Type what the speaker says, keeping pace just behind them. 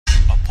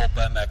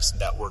Pulp MX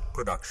Network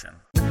production.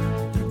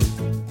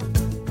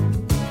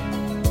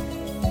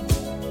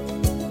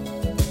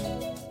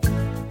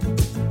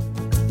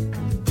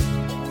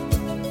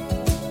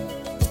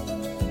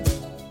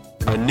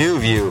 A new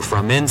view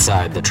from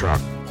inside the truck.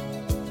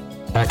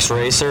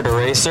 Ex-racer to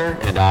racer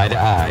and eye to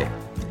eye.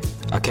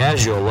 A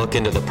casual look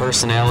into the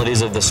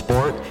personalities of the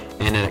sport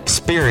and an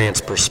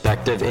experienced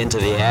perspective into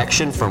the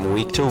action from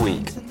week to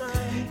week.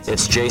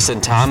 It's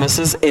Jason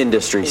Thomas's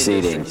Industry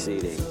Seating,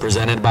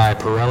 presented by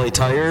Pirelli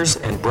Tires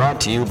and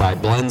brought to you by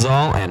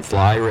Blendzall and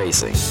Fly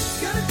Racing.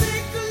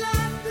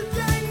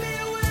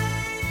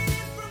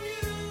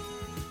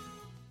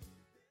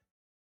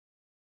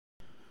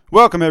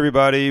 Welcome,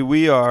 everybody.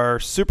 We are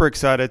super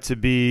excited to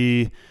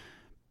be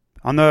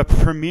on the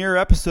premiere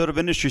episode of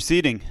Industry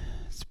Seating.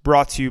 It's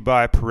brought to you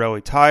by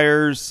Pirelli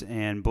Tires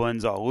and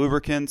Blendzall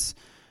Lubricants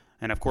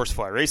and, of course,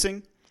 Fly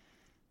Racing.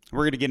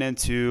 We're going to get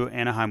into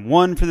Anaheim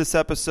 1 for this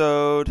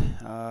episode.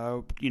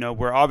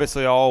 We're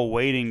obviously all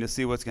waiting to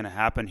see what's going to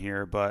happen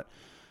here, but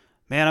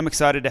man, I'm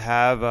excited to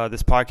have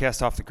this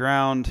podcast off the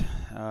ground.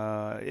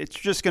 It's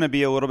just going to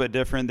be a little bit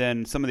different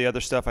than some of the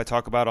other stuff I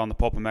talk about on the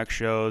Pulp MX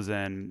shows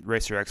and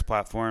Racer X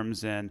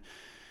platforms, and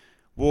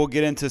we'll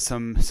get into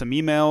some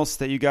emails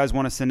that you guys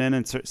want to send in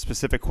and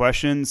specific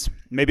questions,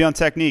 maybe on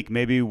technique,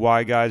 maybe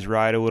why guys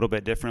ride a little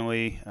bit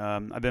differently.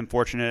 I've been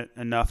fortunate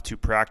enough to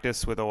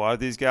practice with a lot of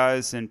these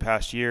guys in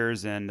past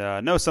years and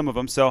know some of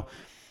them, so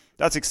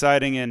that's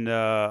exciting, and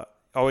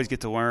always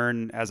get to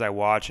learn as I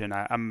watch, and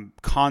I'm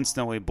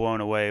constantly blown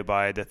away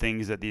by the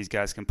things that these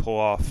guys can pull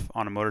off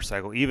on a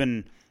motorcycle.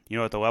 Even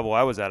at the level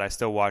I was at, I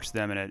still watch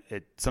them, and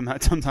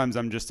sometimes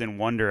I'm just in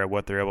wonder at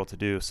what they're able to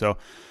do. So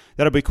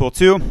that'll be cool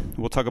too.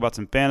 We'll talk about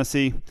some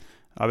fantasy.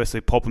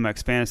 Obviously, Pulp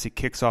MX Fantasy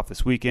kicks off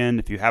this weekend.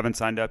 If you haven't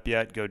signed up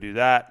yet, go do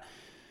that.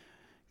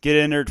 Get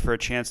entered for a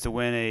chance to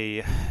win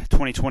a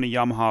 2020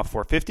 Yamaha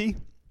 450.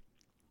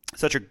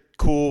 Such a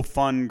cool,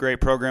 fun,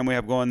 great program we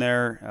have going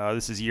there.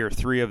 This is year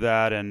 3 of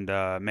that, and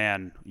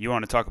man, you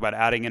want to talk about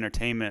adding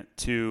entertainment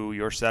to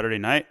your Saturday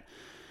night?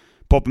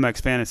 Pulp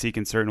MX Fantasy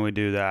can certainly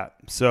do that.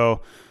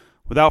 So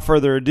without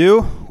further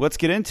ado, let's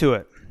get into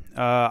it.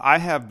 I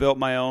have built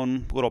my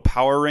own little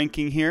power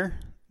ranking here,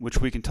 which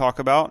we can talk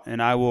about,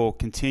 and I will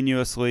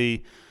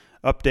continuously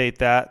update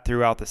that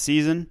throughout the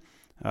season.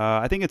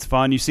 I think it's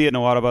fun. You see it in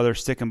a lot of other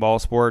stick and ball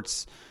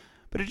sports,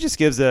 but it just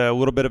gives a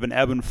little bit of an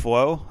ebb and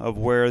flow of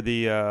where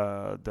the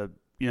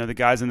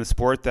guys in the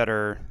sport that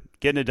are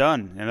getting it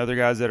done and other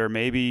guys that are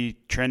maybe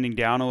trending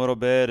down a little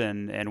bit,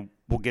 and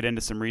we'll get into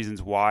some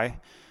reasons why.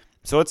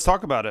 So let's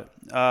talk about it.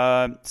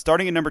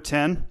 Starting at number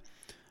 10,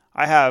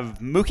 I have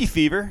Mookie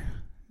Fever,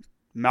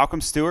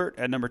 Malcolm Stewart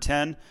at number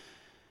 10.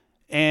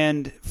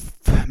 And,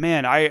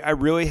 man, I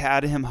really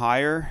had him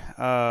higher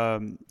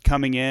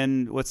coming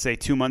in, let's say,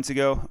 2 months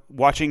ago.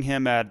 Watching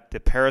him at the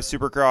Paris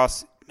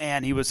Supercross,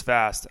 man, he was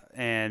fast.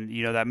 And,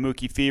 that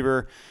Mookie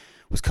Fever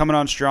was coming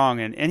on strong.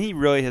 And he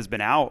really has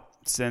been out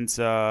since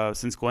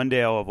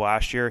Glendale of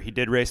last year. He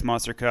did race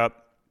Monster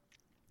Cup.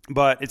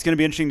 But it's going to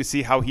be interesting to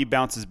see how he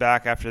bounces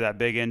back after that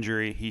big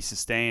injury he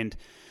sustained.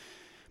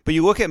 But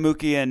you look at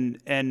Mookie,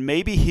 and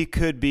maybe he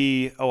could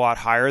be a lot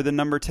higher than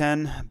number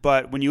 10.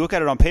 But when you look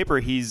at it on paper,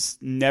 he's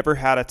never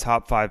had a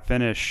top 5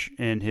 finish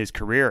in his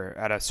career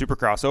at a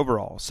Supercross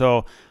overall.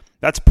 So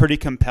that's pretty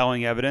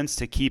compelling evidence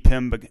to keep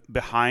him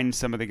behind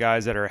some of the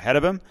guys that are ahead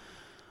of him.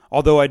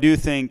 Although I do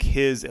think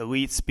his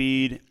elite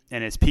speed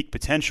and his peak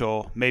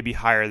potential may be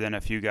higher than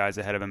a few guys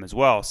ahead of him as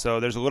well. So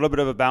there's a little bit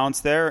of a balance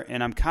there,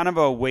 and I'm kind of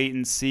a wait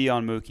and see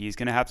on Mookie. He's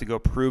going to have to go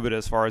prove it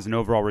as far as an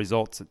overall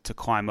result to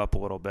climb up a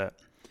little bit.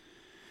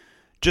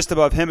 Just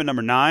above him at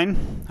number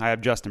 9, I have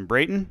Justin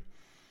Brayton.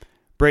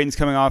 Brayton's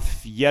coming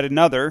off yet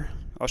another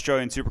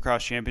Australian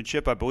Supercross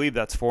championship. I believe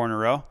that's 4 in a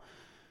row.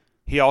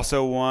 He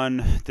also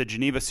won the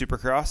Geneva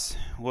Supercross,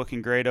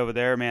 looking great over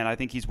there. Man, I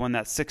think he's won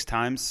that 6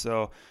 times.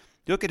 So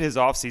you look at his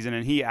offseason,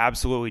 and he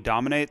absolutely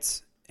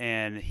dominates,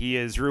 and he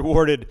is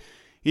rewarded.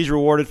 He's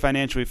rewarded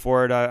financially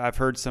for it. I've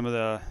heard some of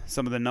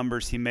the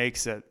numbers he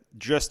makes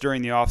just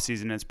during the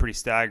offseason, and it's pretty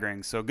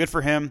staggering. So good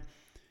for him.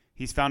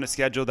 He's found a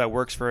schedule that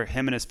works for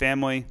him and his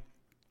family.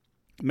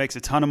 Makes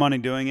a ton of money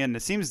doing it, and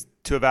it seems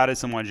to have added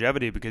some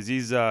longevity because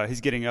he's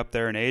getting up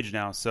there in age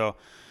now. So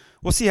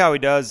we'll see how he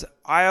does.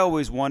 I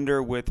always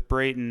wonder with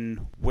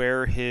Brayton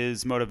where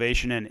his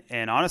motivation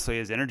and honestly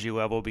his energy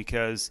level,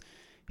 because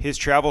his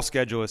travel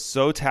schedule is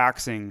so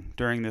taxing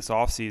during this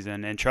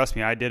offseason. And trust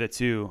me, I did it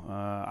too.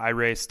 I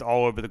raced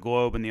all over the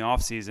globe in the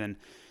offseason.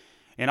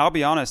 And I'll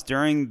be honest,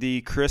 during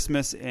the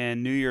Christmas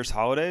and New Year's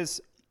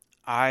holidays,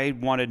 I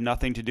wanted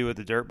nothing to do with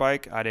the dirt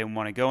bike. I didn't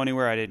want to go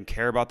anywhere. I didn't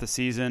care about the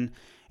season.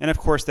 And, of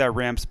course, that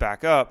ramps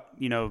back up,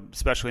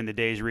 especially in the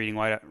days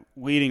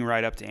leading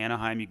right up to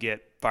Anaheim. You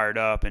get fired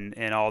up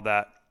and all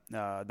that.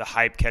 The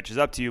hype catches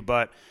up to you.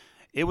 But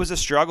it was a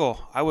struggle.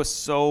 I was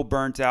so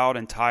burnt out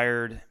and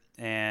tired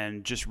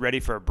and just ready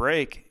for a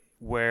break,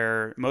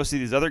 where most of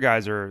these other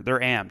guys they're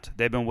amped.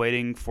 They've been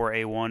waiting for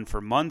A1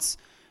 for months,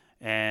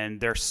 and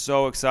they're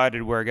so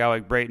excited, where a guy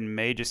like Brayton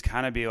may just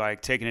kind of be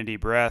like taking a deep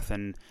breath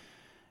and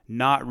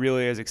not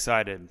really as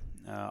excited.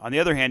 On the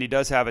other hand, he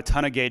does have a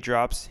ton of gate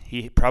drops.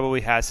 He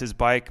probably has his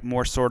bike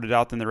more sorted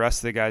out than the rest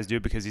of the guys do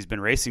because he's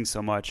been racing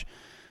so much.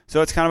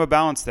 So it's kind of a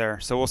balance there.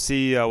 So we'll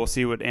see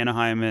what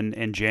Anaheim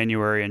in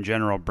January in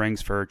general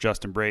brings for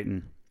Justin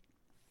Brayton.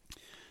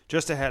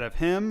 Just ahead of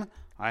him,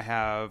 I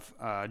have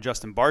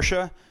Justin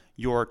Barcia,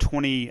 your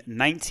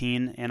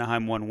 2019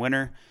 Anaheim 1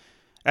 winner.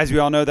 As we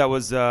all know, that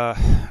was a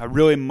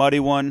really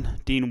muddy one.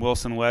 Dean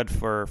Wilson led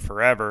for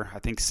forever, I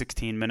think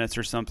 16 minutes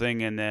or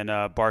something, and then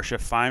Barcia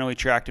finally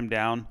tracked him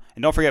down.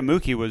 And don't forget,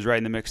 Mookie was right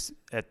in the mix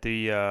at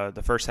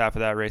the first half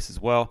of that race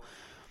as well.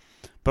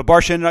 But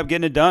Barcia ended up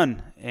getting it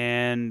done,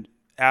 and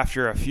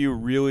after a few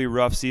really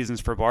rough seasons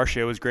for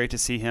Barcia, it was great to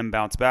see him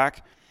bounce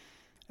back.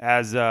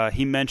 As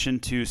he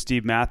mentioned to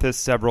Steve Mathis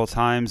several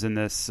times in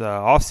this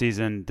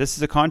offseason, this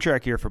is a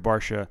contract year for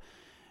Barcia.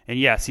 And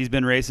yes, he's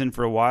been racing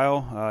for a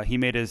while. He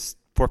made his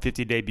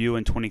 450 debut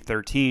in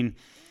 2013.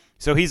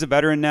 So he's a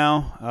veteran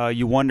now.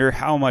 You wonder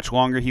how much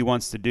longer he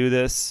wants to do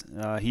this.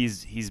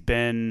 He's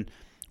been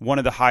one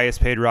of the highest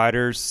paid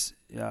riders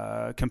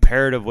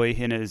comparatively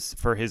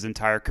for his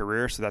entire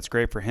career, so that's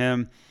great for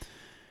him.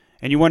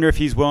 And you wonder if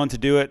he's willing to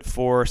do it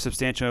for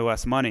substantially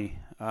less money.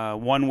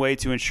 One way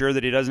to ensure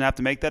that he doesn't have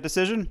to make that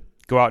decision,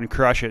 go out and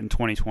crush it in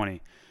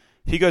 2020.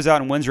 If he goes out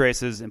and wins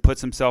races and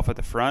puts himself at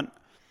the front,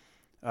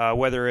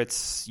 whether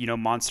it's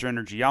Monster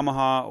Energy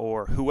Yamaha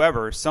or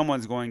whoever,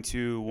 someone's going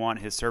to want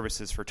his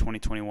services for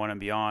 2021 and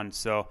beyond.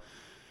 So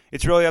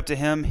it's really up to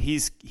him.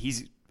 He's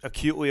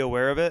acutely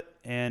aware of it,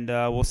 and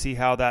we'll see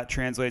how that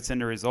translates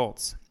into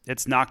results.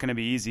 It's not going to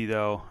be easy,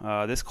 though.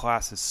 This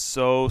class is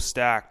so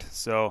stacked,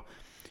 so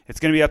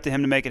it's going to be up to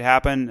him to make it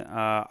happen.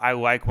 I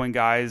like when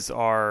guys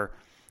are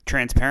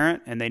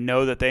transparent and they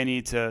know that they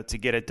need to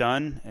get it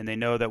done, and they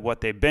know that what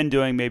they've been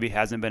doing maybe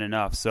hasn't been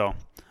enough. So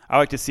I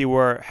like to see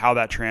how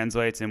that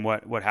translates and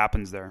what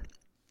happens there.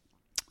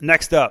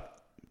 Next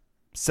up,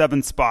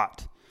 7th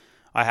spot,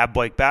 I have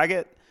Blake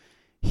Baggett.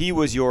 He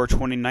was your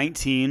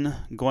 2019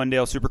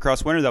 Glendale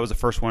Supercross winner. That was the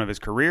first one of his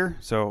career,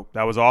 so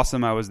that was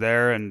awesome. I was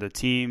there, and the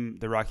team,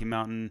 the Rocky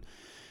Mountain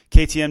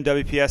KTM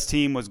WPS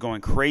team, was going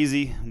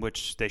crazy,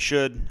 which they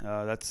should.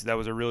 That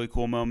was a really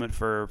cool moment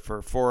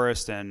for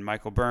Forrest and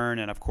Michael Byrne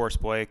and, of course,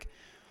 Blake.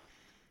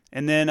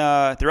 And then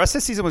the rest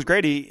of the season was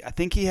great. I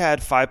think he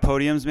had 5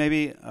 podiums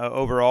maybe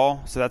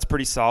overall, so that's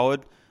pretty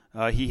solid.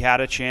 He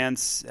had a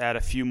chance at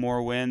a few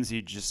more wins.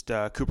 He just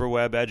Cooper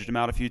Webb edged him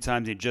out a few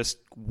times. He just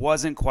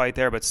wasn't quite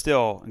there, but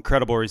still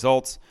incredible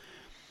results.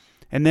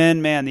 And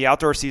then, man, the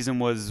outdoor season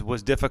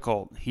was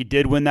difficult. He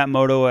did win that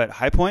moto at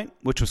High Point,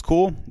 which was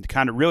cool.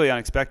 Kind of really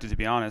unexpected, to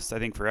be honest, I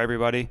think, for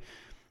everybody.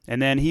 And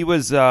then he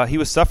was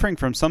suffering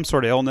from some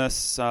sort of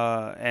illness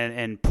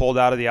and pulled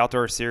out of the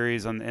outdoor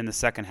series in the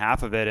second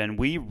half of it. And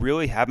we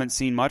really haven't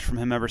seen much from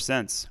him ever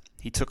since.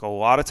 He took a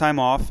lot of time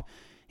off.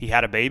 He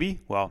had a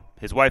baby. Well,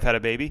 his wife had a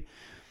baby.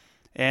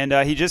 And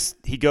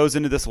he goes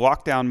into this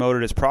lockdown mode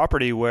at his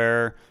property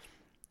where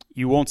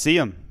you won't see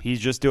him.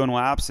 He's just doing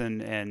laps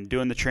and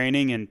doing the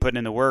training and putting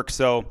in the work.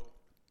 So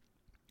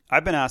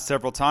I've been asked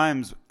several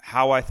times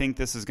how I think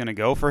this is going to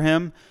go for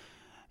him.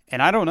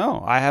 And I don't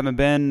know. I haven't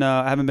been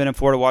in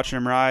Florida watching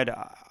him ride.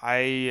 I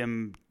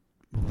am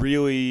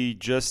really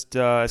just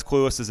as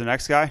clueless as the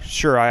next guy.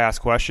 Sure, I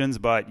ask questions,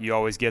 but you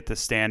always get the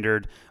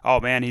standard, oh,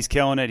 man, he's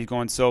killing it. He's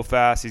going so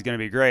fast. He's going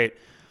to be great.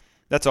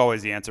 That's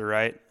always the answer,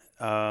 right?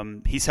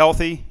 He's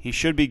healthy. He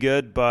should be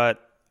good,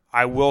 but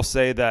I will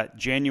say that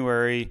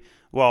January,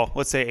 well,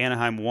 let's say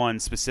Anaheim 1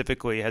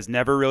 specifically, has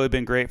never really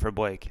been great for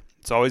Blake.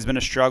 It's always been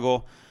a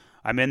struggle.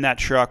 I'm in that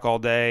truck all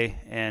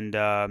day, and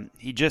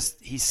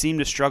he seemed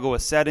to struggle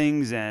with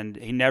settings, and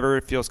he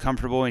never feels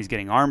comfortable. He's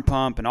getting arm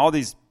pump, and all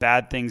these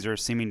bad things are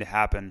seeming to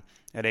happen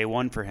at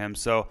A1 for him.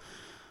 So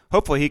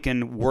hopefully he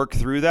can work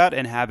through that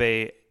and have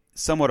a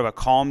somewhat of a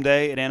calm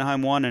day at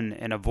Anaheim 1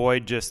 and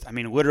avoid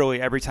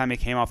literally every time he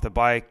came off the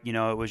bike,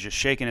 it was just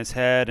shaking his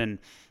head, and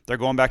they're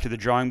going back to the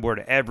drawing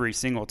board every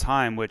single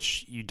time,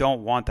 which you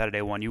don't want that at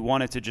A1. You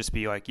want it to just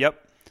be like,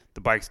 yep, the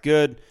bike's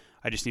good.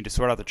 I just need to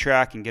sort out the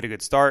track and get a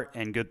good start,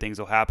 and good things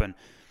will happen.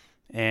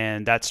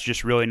 And that's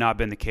just really not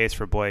been the case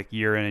for Blake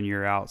year in and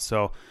year out.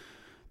 So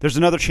there's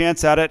another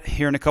chance at it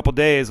here in a couple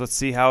days. Let's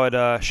see how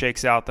it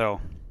shakes out,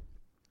 though.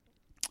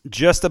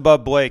 Just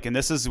above Blake, and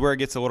this is where it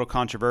gets a little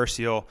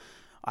controversial,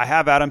 I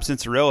have Adam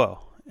Cianciarulo.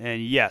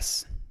 And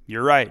yes,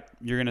 you're right.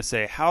 You're going to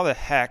say, how the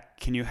heck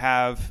can you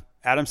have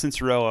Adam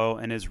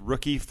Cianciarulo in his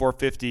rookie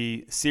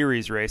 450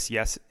 series race?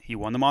 Yes, he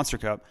won the Monster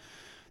Cup.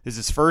 This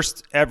is his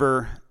first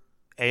ever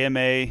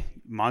AMA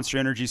Monster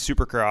Energy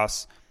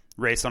Supercross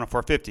race on a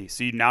 450.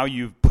 So now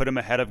you've put him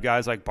ahead of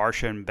guys like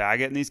Barcia and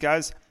Baggett and these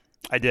guys?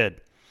 I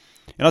did.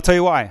 And I'll tell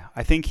you why.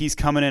 I think he's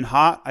coming in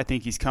hot. I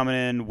think he's coming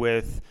in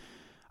with,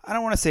 I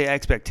don't want to say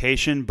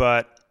expectation,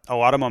 but a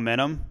lot of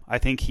momentum. I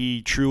think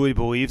he truly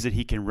believes that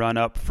he can run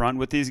up front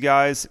with these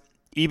guys,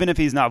 even if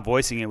he's not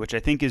voicing it, which I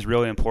think is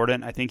really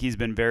important. I think he's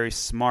been very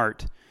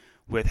smart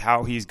with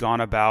how he's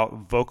gone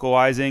about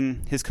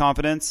vocalizing his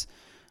confidence.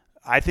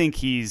 I think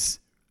he's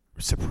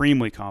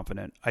supremely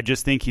confident. I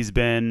just think he's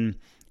been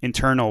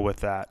internal with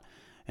that.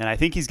 And I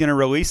think he's going to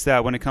release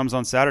that when it comes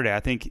on Saturday. I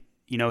think,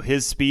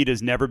 his speed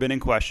has never been in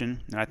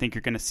question, and I think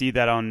you're going to see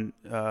that on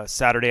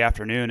Saturday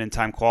afternoon in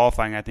time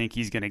qualifying. I think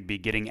he's going to be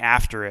getting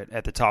after it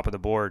at the top of the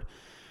board.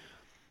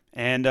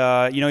 And,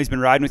 he's been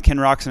riding with Ken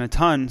Roczen a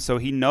ton, so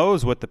he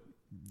knows what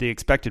the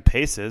expected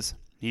pace is.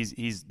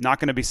 He's not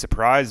going to be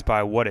surprised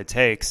by what it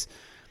takes.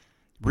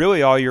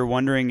 Really, all you're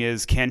wondering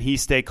is, can he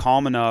stay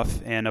calm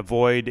enough and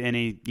avoid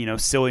any,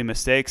 silly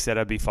mistakes that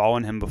have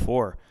befallen him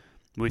before?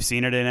 We've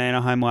seen it in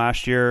Anaheim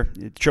last year.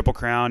 Triple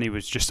Crown, he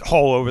was just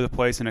all over the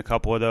place in a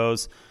couple of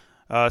those.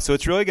 So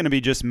it's really going to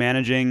be just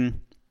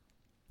managing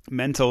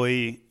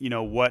mentally,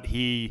 what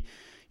he,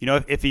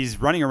 if he's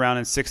running around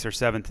in 6th or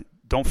 7th,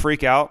 don't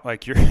freak out.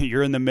 Like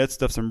you're in the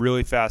midst of some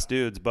really fast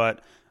dudes,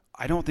 but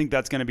I don't think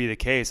that's going to be the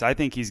case. I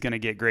think he's going to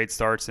get great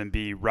starts and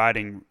be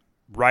riding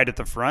right at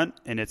the front,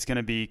 and it's going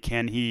to be,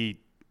 can he,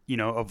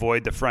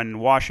 avoid the front end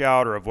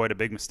washout or avoid a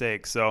big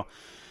mistake? So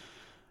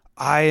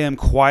I am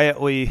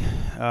quietly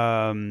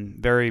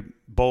very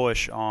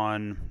bullish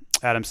on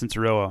Adam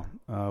Cianciarulo.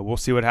 We'll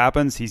see what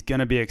happens. He's going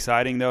to be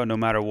exciting, though, no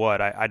matter what.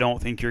 I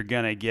don't think you're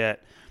going to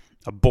get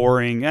a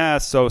boring,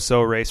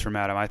 so-so race from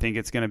Adam. I think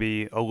it's going to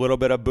be a little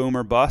bit of boom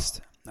or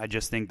bust. I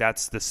just think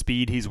that's the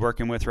speed he's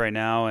working with right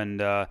now. And,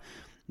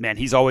 man,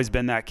 he's always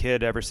been that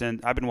kid ever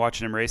since. I've been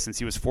watching him race since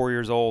he was 4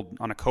 years old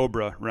on a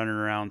Cobra running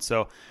around.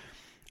 So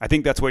I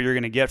think that's what you're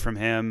going to get from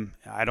him.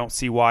 I don't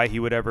see why he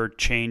would ever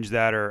change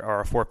that or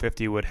a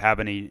 450 would have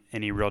any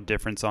real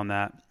difference on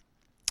that.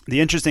 The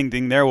interesting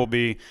thing there will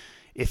be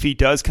if he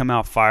does come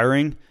out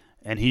firing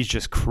and he's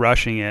just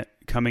crushing it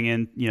coming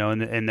in,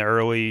 in the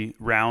early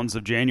rounds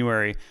of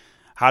January,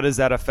 how does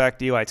that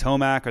affect Eli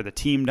Tomac or the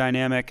team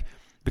dynamic?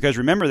 Because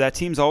remember, that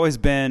team's always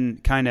been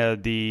kind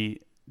of the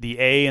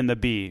A and the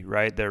B,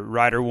 right? The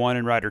rider 1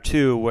 and rider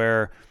 2,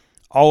 where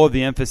all of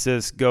the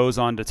emphasis goes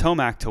on to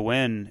Tomac to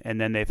win, and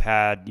then they've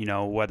had,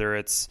 whether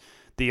it's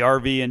the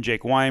RV and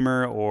Jake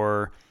Weimer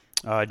or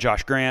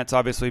Josh Grant's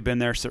obviously been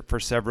there for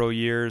several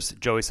years,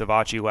 Joey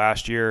Savacci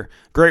last year.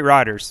 Great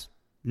riders,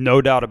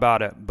 no doubt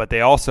about it, but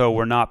they also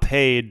were not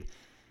paid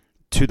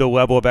to the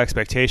level of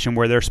expectation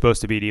where they're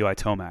supposed to beat Eli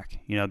Tomac.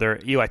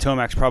 Eli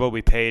Tomac's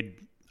probably paid,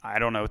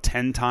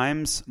 10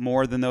 times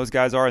more than those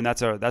guys are, and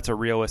that's a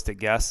realistic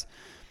guess.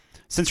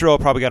 Cianciarulo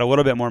probably got a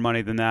little bit more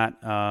money than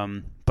that,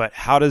 but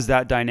how does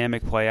that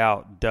dynamic play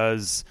out?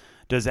 Does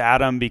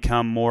Adam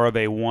become more of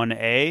a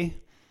 1A,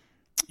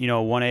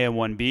 1A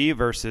and 1B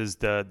versus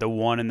the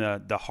 1 and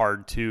the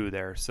hard 2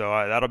 there? So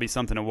that'll be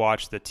something to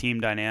watch, the team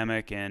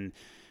dynamic, and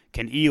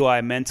can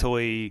Eli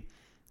mentally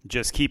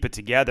just keep it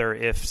together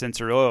if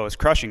Cianciarulo is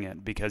crushing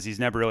it, because he's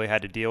never really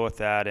had to deal with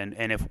that.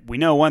 And if we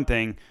know one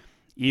thing,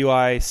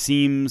 Eli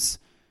seems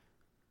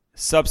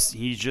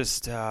he's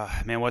just,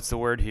 what's the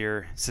word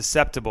here?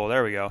 Susceptible.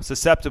 There we go.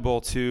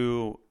 Susceptible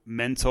to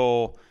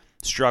mental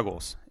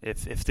struggles. If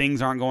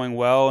things aren't going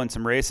well in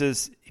some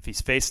races, if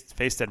he's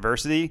faced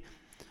adversity,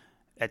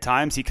 at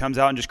times he comes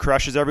out and just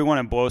crushes everyone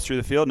and blows through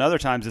the field. And other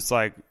times it's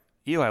like,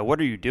 Eli, what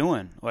are you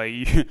doing?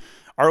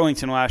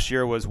 Arlington last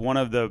year was one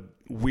of the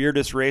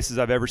weirdest races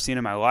I've ever seen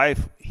in my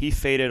life. He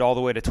faded all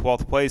the way to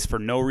 12th place for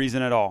no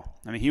reason at all.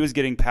 I mean, he was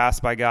getting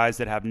passed by guys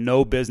that have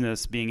no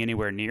business being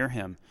anywhere near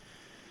him.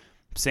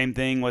 Same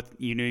thing with,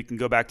 you can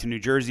go back to New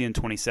Jersey in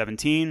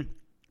 2017,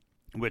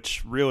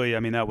 which really,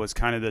 that was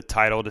kind of the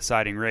title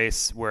deciding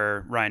race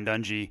where Ryan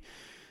Dungey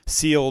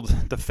sealed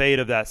the fate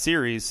of that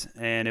series,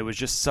 and it was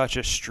just such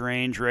a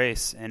strange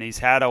race, and he's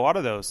had a lot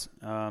of those.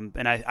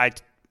 And I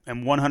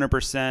am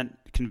 100%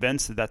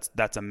 convinced that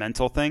that's a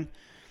mental thing.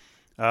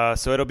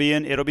 So it'll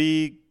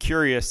be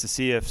curious to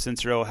see if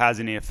Cianciarulo has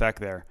any effect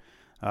there.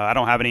 I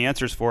don't have any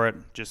answers for it.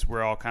 Just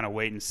we're all kind of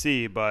wait and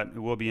see, but it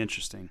will be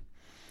interesting.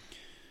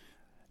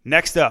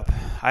 Next up,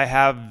 I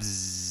have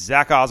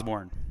Zach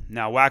Osborne.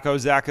 Now, Wacko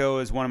Zacko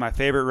is one of my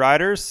favorite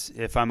riders,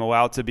 if I'm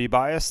allowed to be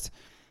biased.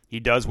 He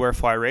does wear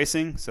fly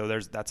racing, so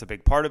that's a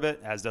big part of it,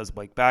 as does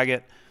Blake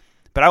Baggett.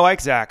 But I like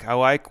Zach. I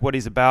like what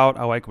he's about.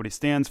 I like what he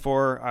stands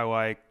for. I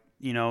like,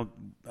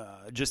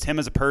 just him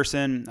as a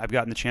person. I've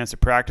gotten the chance to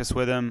practice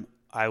with him.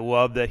 I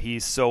love that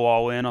he's so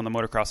all in on the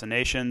Motocross of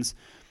Nations.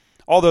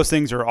 All those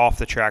things are off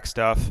the track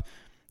stuff.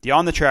 The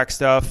on-the-track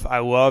stuff, I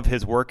love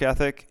his work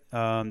ethic.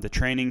 The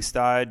training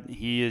side,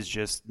 he is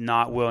just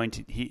not willing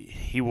to –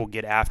 he will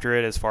get after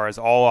it as far as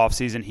all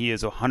offseason. He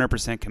is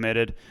 100%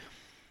 committed.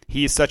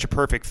 He is such a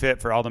perfect fit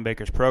for Aldon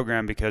Baker's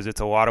program because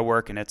it's a lot of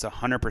work and it's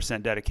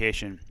 100%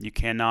 dedication. You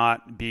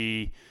cannot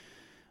be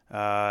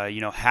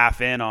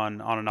half in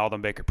on an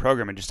Aldon Baker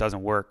program. It just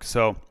doesn't work.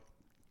 So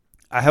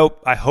I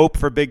hope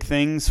for big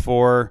things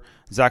for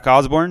Zach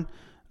Osborne.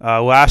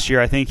 Last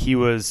year, I think he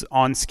was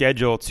on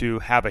schedule to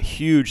have a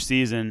huge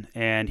season,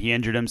 and he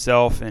injured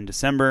himself in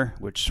December,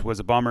 which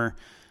was a bummer.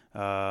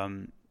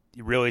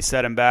 It really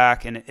set him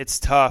back, and it's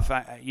tough.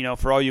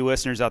 For all you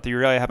listeners out there, you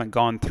really haven't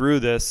gone through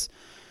this,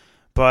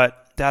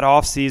 but that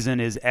off season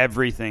is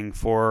everything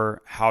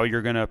for how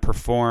you're going to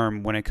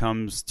perform when it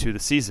comes to the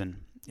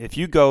season. If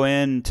you go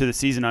into the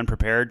season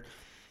unprepared,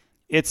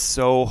 it's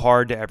so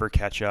hard to ever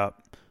catch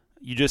up.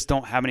 you just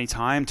don't have any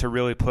time to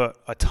really put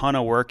a ton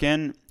of work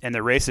in, and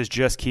the races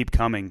just keep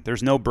coming.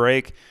 There's no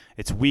break.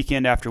 It's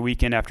weekend after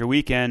weekend after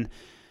weekend.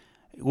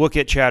 Look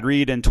at Chad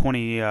Reed in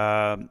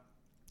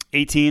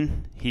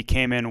 2018. He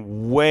came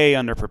in way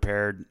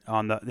underprepared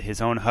on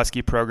his own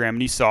Husky program,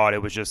 and you saw it.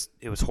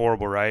 It was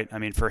horrible, right? I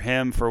mean, for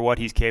him, for what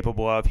he's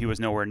capable of, he was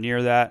nowhere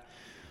near that.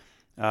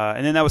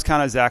 And then that was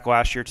kind of Zach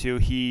last year too.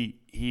 He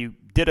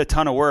did a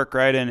ton of work,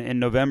 right, in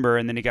November,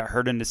 and then he got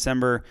hurt in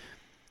December.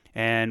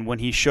 And when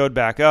he showed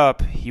back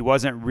up, he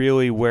wasn't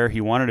really where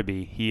he wanted to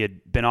be. He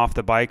had been off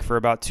the bike for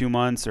about 2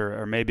 months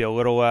or maybe a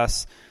little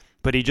less,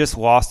 but he just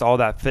lost all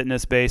that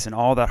fitness base, and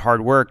all that hard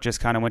work just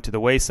kind of went to the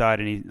wayside,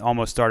 and he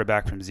almost started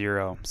back from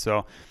zero.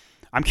 So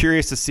I'm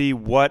curious to see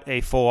what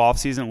a full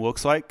offseason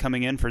looks like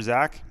coming in for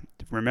Zach.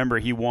 Remember,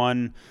 he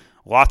won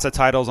lots of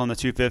titles on the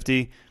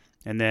 250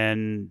 and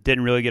then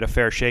didn't really get a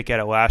fair shake at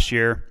it last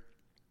year.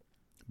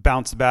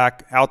 Bounced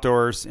back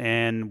outdoors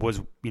and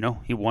was,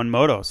 he won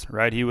motos,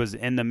 right? He was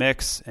in the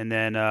mix, and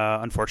then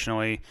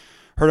unfortunately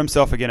hurt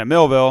himself again at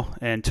Millville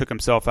and took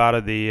himself out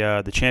of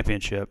the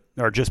championship,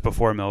 or just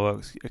before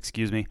Millville,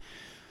 excuse me.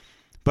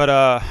 But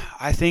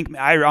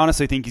I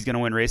honestly think he's going to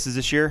win races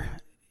this year.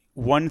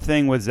 One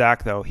thing with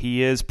Zach, though,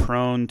 he is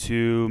prone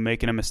to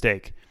making a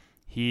mistake.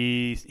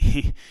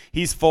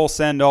 He's full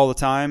send all the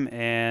time,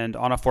 and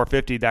on a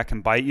 450 that can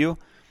bite you.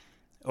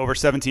 Over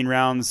 17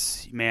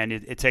 rounds, man,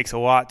 it takes a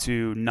lot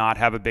to not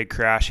have a big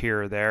crash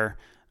here or there.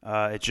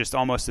 It's just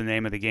almost the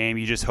name of the game.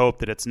 You just hope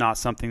that it's not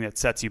something that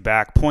sets you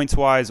back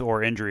points-wise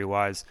or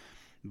injury-wise.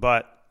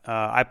 But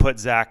I put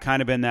Zach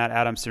kind of in that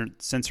Adam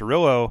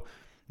Cianciarulo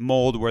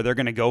mold where they're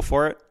going to go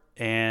for it.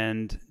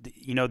 And,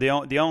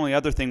 the only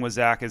other thing with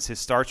Zach is his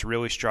starts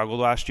really struggled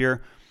last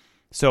year.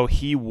 So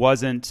he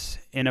wasn't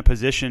in a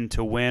position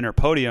to win or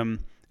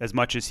podium as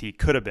much as he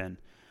could have been,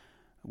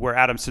 where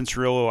Adam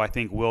Cianciarulo, I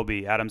think, will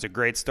be. Adam's a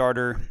great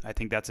starter. I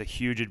think that's a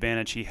huge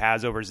advantage he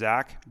has over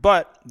Zach.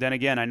 But then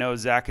again, I know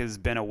Zach has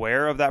been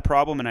aware of that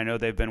problem, and I know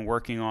they've been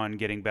working on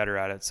getting better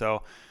at it.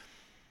 So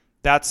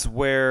that's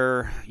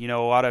where, a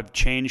lot of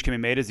change can be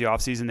made as the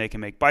offseason. They can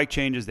make bike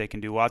changes. They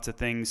can do lots of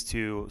things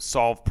to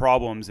solve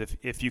problems.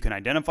 If you can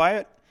identify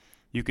it,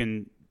 you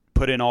can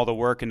put in all the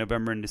work in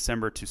November and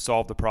December to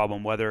solve the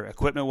problem, whether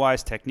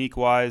equipment-wise,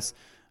 technique-wise.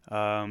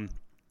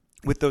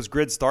 With those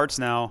grid starts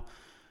now,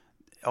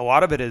 a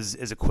lot of it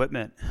is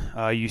equipment.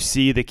 You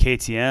see the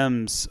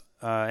KTMs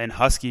and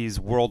Huskies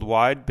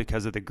worldwide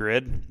because of the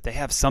grid. They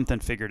have something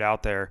figured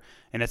out there.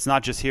 And it's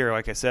not just here.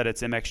 Like I said,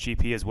 it's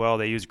MXGP as well.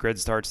 They use grid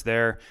starts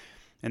there.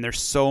 And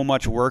there's so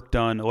much work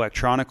done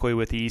electronically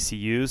with the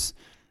ECUs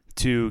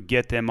to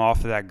get them off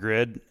of that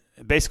grid.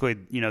 Basically,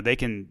 they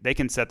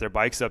can set their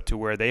bikes up to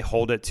where they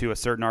hold it to a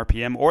certain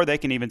RPM, or they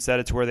can even set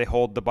it to where they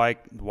hold the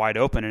bike wide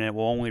open and it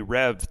will only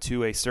rev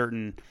to a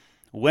certain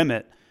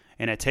limit.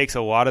 And it takes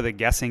a lot of the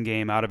guessing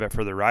game out of it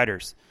for the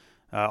riders.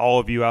 All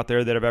of you out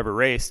there that have ever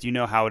raced, you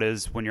know how it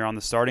is when you're on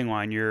the starting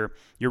line. You're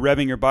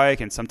revving your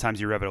bike, and sometimes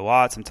you rev it a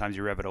lot, sometimes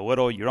you rev it a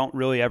little. You don't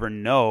really ever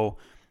know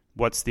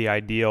what's the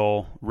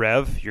ideal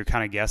rev. You're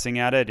kind of guessing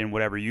at it and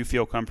whatever you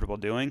feel comfortable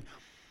doing.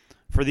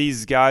 For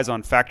these guys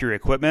on factory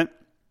equipment,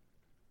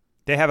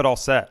 they have it all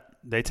set.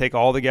 They take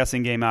all the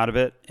guessing game out of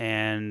it,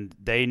 and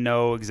they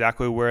know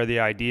exactly where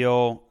the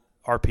ideal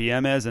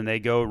RPM is, and they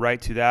go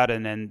right to that.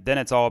 And then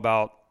it's all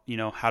about,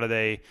 how do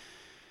they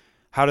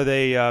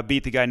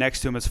beat the guy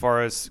next to him as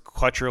far as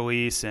clutch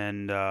release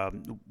and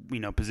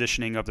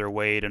positioning of their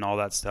weight and all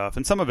that stuff.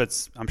 And some of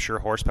it's, I'm sure,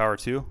 horsepower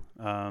too.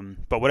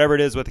 But whatever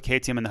it is with the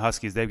KTM and the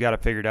Huskies, they've got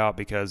it figured out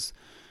because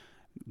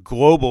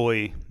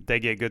globally they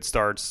get good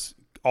starts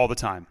all the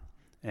time.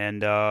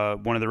 And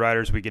one of the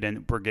riders we're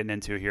getting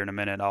into here in a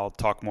minute, I'll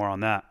talk more on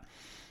that.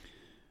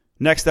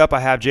 Next up, I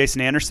have Jason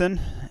Anderson,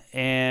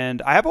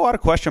 and I have a lot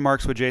of question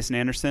marks with Jason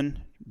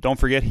Anderson. Don't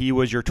forget, he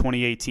was your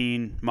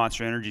 2018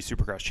 Monster Energy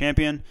Supercross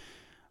champion.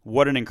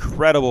 What an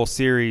incredible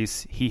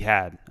series he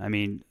had. I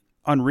mean,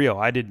 unreal.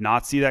 I did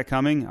not see that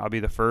coming. I'll be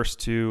the first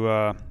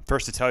to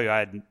tell you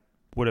I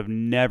would have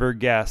never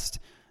guessed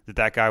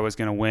that guy was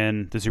going to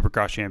win the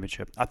Supercross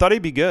championship. I thought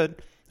he'd be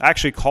good. I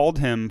actually called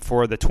him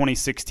for the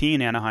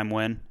 2016 Anaheim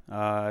win,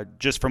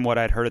 just from what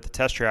I'd heard at the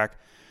test track.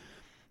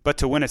 But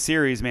to win a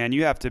series, man,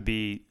 you have to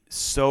be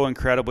so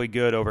incredibly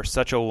good over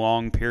such a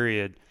long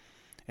period.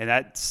 And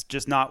that's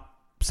just not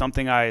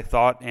something I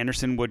thought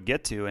Anderson would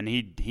get to, and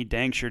he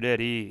dang sure did.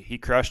 He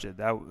crushed it.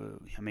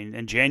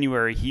 In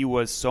January, he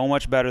was so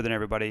much better than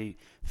everybody,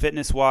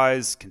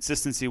 fitness-wise,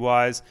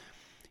 consistency-wise.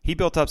 He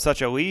built up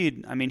such a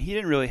lead. I mean, he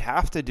didn't really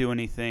have to do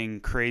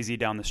anything crazy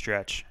down the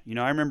stretch.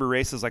 I remember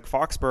races like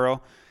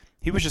Foxborough.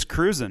 He was just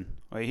cruising.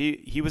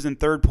 He was in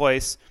third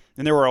place,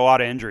 and there were a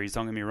lot of injuries,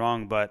 don't get me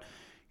wrong, but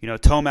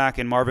Tomac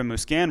and Marvin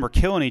Musquin were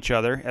killing each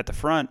other at the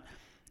front,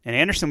 and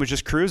Anderson was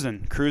just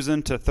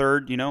cruising to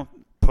third,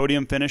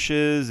 podium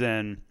finishes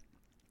and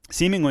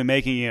seemingly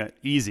making it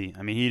easy.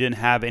 I mean, he didn't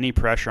have any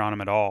pressure on him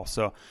at all.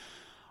 So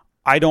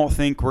I don't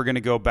think we're going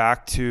to go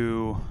back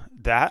to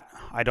that.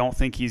 I don't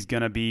think he's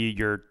going to be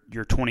your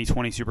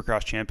 2020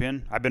 Supercross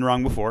champion. I've been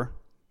wrong before,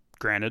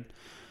 granted.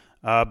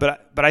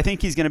 But I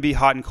think he's going to be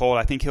hot and cold.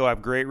 I think he'll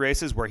have great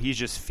races where he's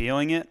just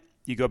feeling it.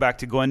 You go back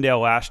to Glendale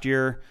last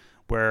year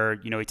where,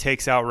 he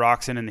takes out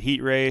Roczen in the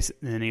heat race,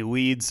 and then he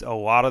leads a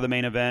lot of the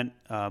main event.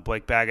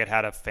 Blake Baggett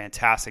had a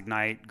fantastic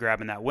night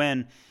grabbing that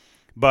win.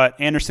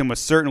 But Anderson was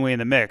certainly in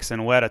the mix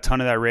and led a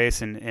ton of that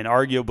race and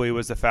arguably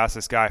was the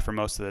fastest guy for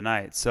most of the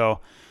night.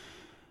 So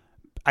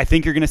I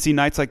think you're going to see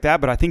nights like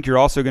that, but I think you're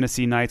also going to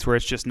see nights where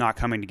it's just not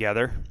coming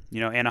together.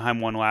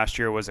 Anaheim 1 last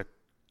year was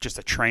just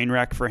a train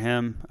wreck for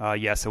him.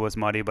 Yes, it was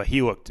muddy, but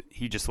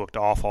he just looked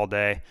off all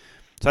day.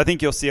 So I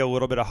think you'll see a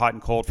little bit of hot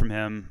and cold from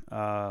him.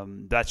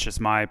 That's just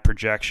my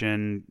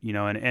projection,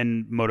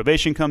 and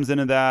motivation comes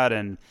into that.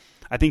 And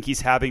I think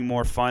he's having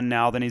more fun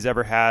now than he's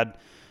ever had,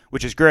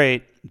 which is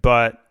great.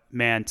 But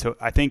man,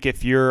 I think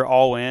if you're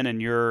all in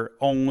and your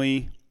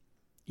only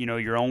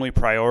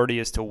priority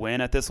is to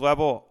win at this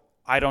level,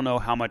 I don't know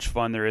how much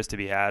fun there is to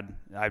be had.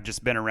 I've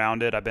just been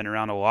around it. I've been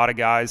around a lot of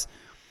guys,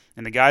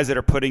 and the guys that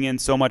are putting in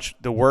so much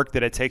the work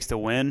that it takes to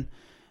win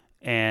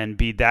and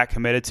be that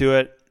committed to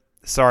it,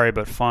 sorry,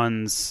 but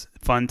fun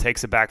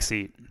takes a back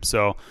seat.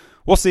 So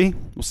we'll see.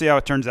 We'll see how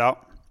it turns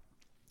out.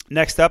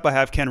 Next up, I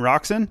have Ken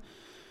Roczen.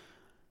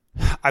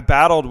 I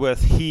battled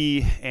with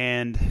he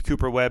and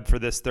Cooper Webb for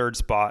this third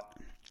spot.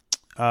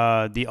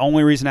 The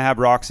only reason I have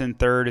Roczen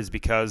third is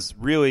because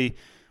really,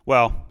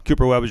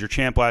 Cooper Webb was your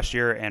champ last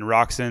year, and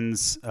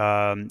Roczen's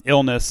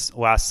illness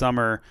last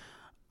summer,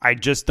 I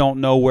just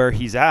don't know where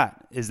he's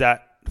at. Is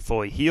that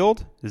fully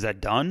healed? Is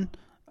that done?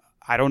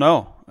 I don't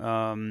know.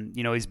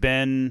 He's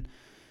been,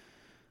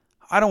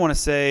 I don't want to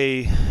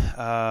say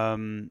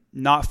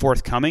not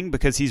forthcoming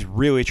because he's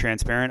really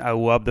transparent. I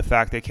love the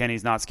fact that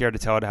Kenny's not scared to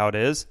tell it how it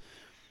is.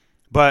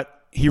 But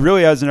he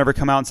really hasn't ever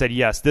come out and said,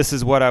 yes, this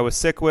is what I was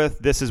sick with,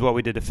 this is what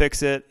we did to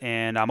fix it,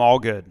 and I'm all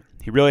good.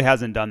 He really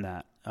hasn't done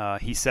that.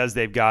 He says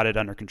they've got it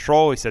under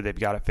control. He said they've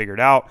got it figured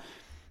out.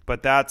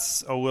 But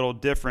that's a little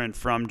different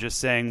from just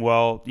saying,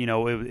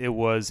 it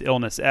was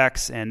illness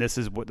X, and this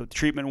is what the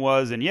treatment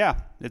was, and yeah,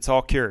 it's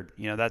all cured.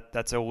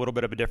 That's a little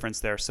bit of a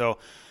difference there. So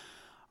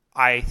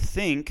I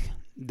think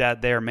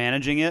that they're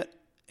managing it,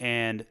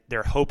 and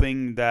they're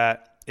hoping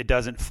that it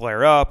doesn't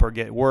flare up or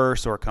get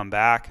worse or come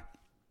back,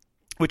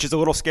 which is a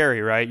little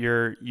scary, right?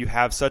 You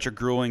have such a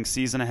grueling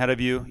season ahead of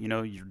you.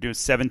 You're doing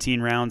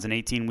 17 rounds and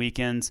 18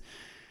 weekends,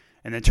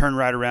 and then turn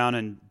right around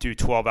and do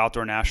 12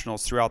 outdoor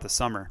nationals throughout the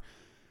summer.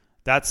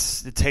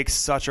 It takes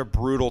such a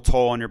brutal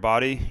toll on your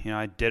body.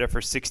 I did it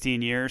for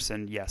 16 years,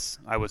 and yes,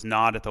 I was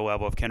not at the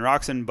level of Ken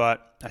Roczen,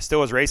 but I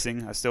still was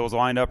racing. I still was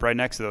lined up right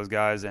next to those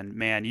guys, and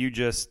man,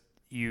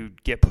 you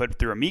get put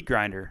through a meat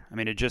grinder. I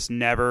mean, it just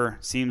never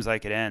seems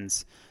like it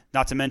ends.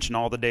 Not to mention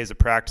all the days of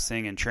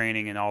practicing and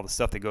training and all the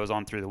stuff that goes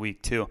on through the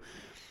week too.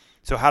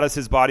 So how does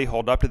his body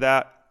hold up to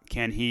that?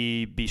 Can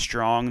he be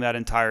strong that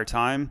entire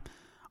time?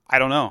 I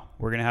don't know.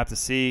 We're going to have to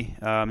see.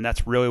 And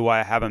that's really why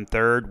I have him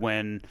third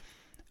when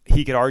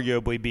he could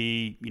arguably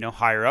be,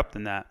 higher up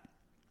than that.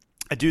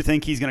 I do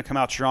think he's going to come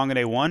out strong at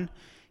A1.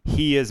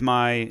 He is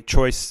my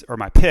choice or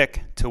my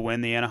pick to win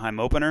the Anaheim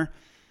opener.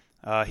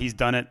 He's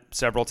done it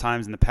several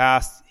times in the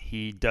past.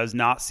 He does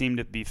not seem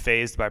to be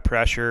fazed by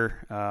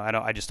pressure.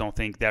 I just don't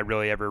think that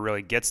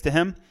ever gets to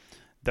him.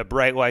 The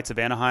bright lights of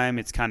Anaheim,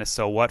 it's kind of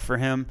so what for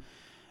him.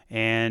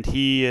 And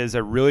he is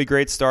a really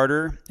great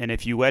starter. And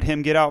if you let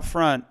him get out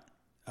front,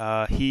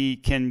 he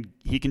can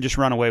just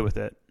run away with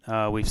it.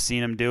 We've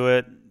seen him do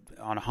it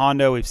on a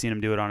Honda. We've seen him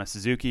do it on a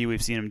Suzuki.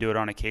 We've seen him do it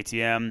on a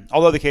KTM.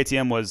 Although the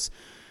KTM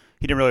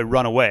he didn't really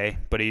run away,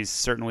 but he's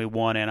certainly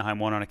won Anaheim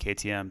 1 on a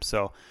KTM.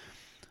 So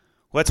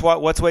let's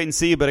wait and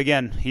see. But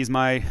again, he's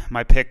my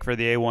pick for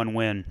the A1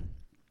 win.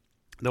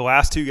 The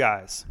last two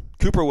guys,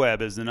 Cooper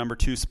Webb is the number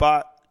 2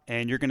 spot,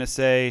 and you're going to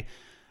say,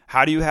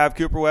 how do you have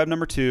Cooper Webb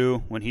number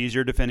 2 when he's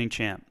your defending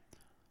champ?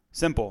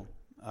 Simple.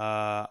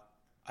 I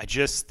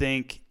just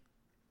think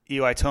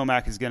Eli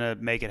Tomac is going to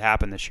make it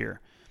happen this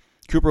year.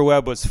 Cooper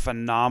Webb was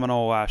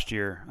phenomenal last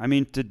year. I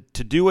mean, to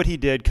do what he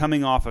did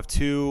coming off of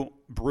 2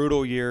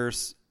 brutal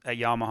years at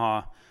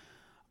Yamaha,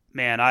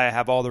 man, I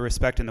have all the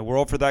respect in the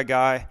world for that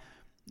guy.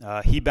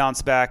 He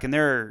bounced back, and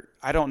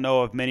I don't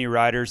know of many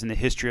riders in the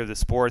history of the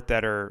sport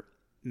that are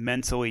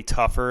mentally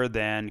tougher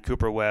than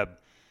Cooper Webb.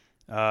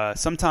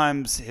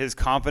 Sometimes his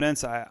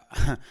confidence,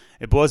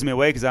 it blows me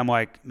away because I'm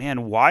like,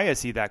 man, why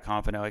is he that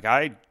confident?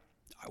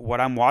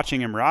 What I'm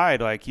watching him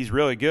ride, he's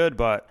really good,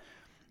 but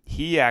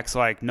he acts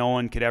like no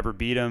one could ever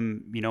beat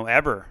him,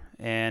 ever.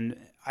 And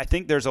I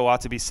think there's a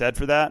lot to be said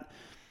for that.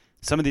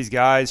 Some of these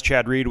guys,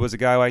 Chad Reed was a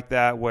guy like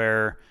that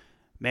where,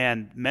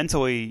 man,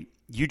 mentally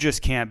you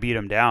just can't beat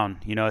them down,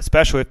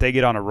 especially if they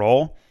get on a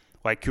roll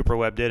like Cooper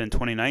Webb did in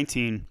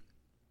 2019.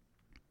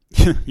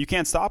 You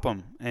can't stop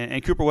him.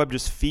 And Cooper Webb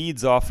just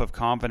feeds off of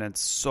confidence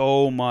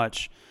so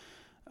much.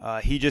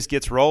 He just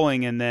gets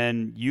rolling, and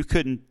then you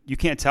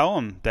can't tell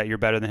him that you're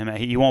better than him.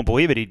 He won't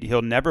believe it.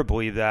 He'll never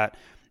believe that.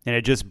 And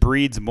it just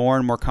breeds more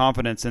and more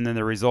confidence, and then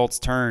the results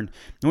turn.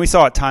 And we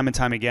saw it time and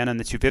time again in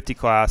the 250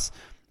 class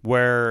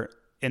where,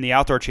 in the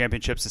outdoor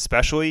championships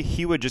especially,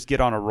 he would just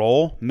get on a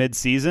roll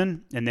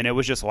mid-season, and then it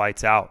was just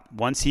lights out.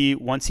 Once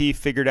he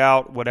figured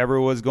out whatever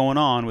was going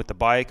on with the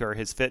bike or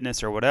his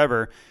fitness or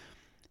whatever,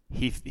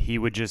 he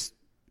would just,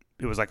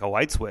 it was like a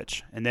light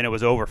switch, and then it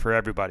was over for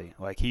everybody.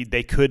 Like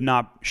they could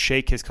not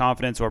shake his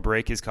confidence or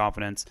break his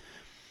confidence.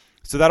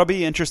 So that'll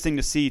be interesting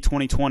to see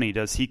 2020.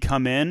 Does he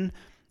come in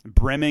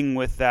brimming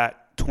with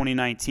that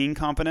 2019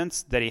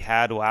 confidence that he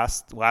had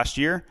last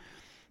year?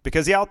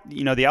 Because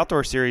the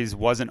outdoor series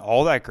wasn't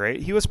all that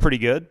great. He was pretty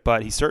good,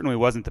 but he certainly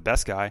wasn't the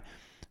best guy.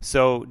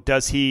 So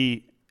does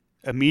he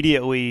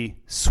immediately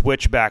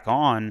switch back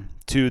on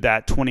to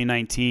that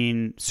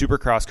 2019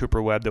 Supercross Cooper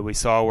Webb that we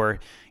saw, where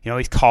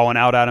he's calling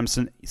out Adam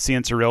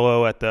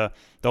Cianciarulo at the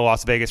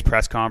Las Vegas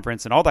press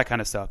conference and all that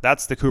kind of stuff?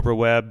 That's the Cooper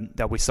Webb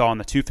that we saw in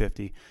the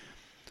 250.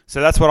 So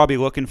that's what I'll be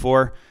looking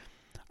for.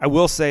 I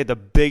will say the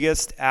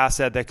biggest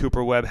asset that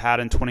Cooper Webb had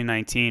in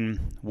 2019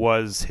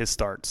 was his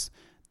starts.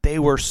 They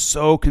were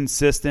so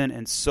consistent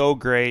and so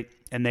great,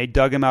 and they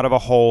dug him out of a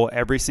hole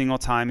every single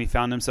time he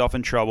found himself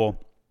in trouble.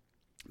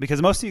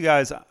 Because most of you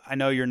guys, I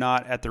know you're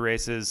not at the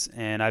races,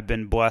 and I've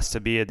been blessed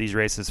to be at these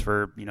races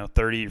for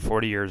 30,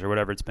 40 years or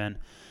whatever it's been.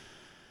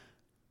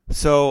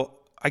 So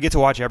I get to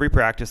watch every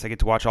practice. I get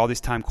to watch all these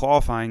time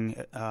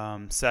qualifying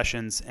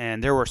sessions,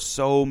 and there were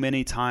so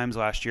many times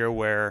last year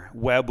where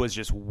Webb was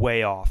just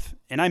way off,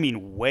 and I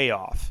mean way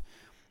off.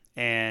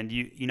 And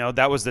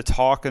that was the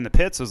talk in the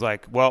pits, was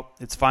like, well,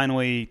 it's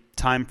finally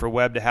time for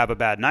Webb to have a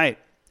bad night,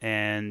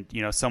 and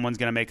someone's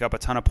going to make up a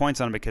ton of points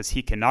on him because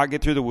he cannot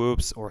get through the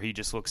whoops, or he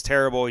just looks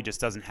terrible, he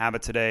just doesn't have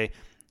it today.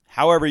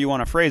 However you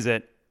want to phrase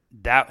it,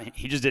 that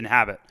he just didn't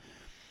have it.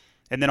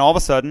 And then all of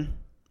a sudden,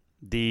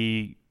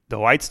 the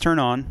lights turn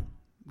on,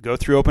 go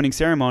through opening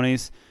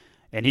ceremonies,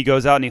 and he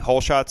goes out and he hole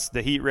shots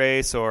the heat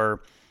race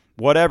or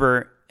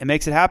whatever, and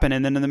makes it happen.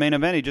 And then in the main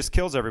event, he just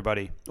kills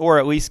everybody, or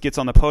at least gets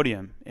on the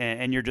podium.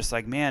 And you're just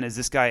like, man, is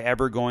this guy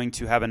ever going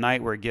to have a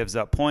night where he gives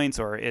up points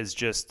or is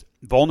just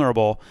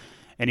vulnerable?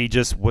 And he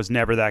just was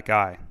never that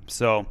guy.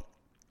 So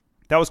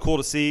that was cool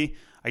to see.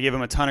 I give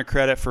him a ton of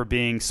credit for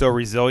being so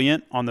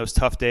resilient on those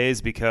tough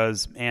days,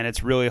 because, man,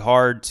 it's really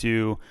hard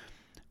to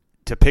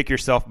pick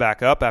yourself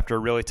back up after a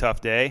really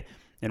tough day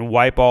and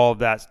wipe all of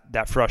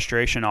that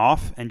frustration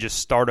off and just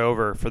start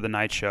over for the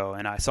night show.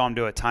 And I saw him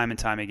do it time and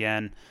time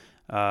again,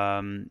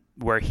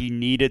 where he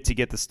needed to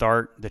get the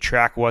start. The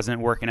track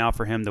wasn't working out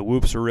for him. The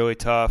whoops were really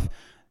tough.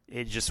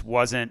 It just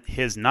wasn't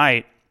his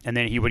night. And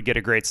then he would get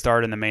a great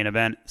start in the main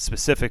event,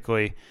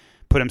 specifically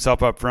put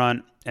himself up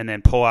front and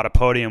then pull out a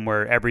podium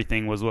where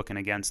everything was looking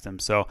against him.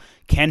 So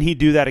can he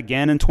do that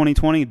again in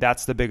 2020?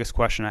 That's the biggest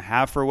question I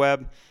have for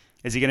Webb.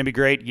 Is he going to be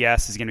great?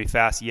 Yes. Is he going to be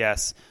fast?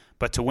 Yes.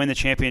 But to win the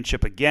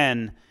championship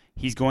again,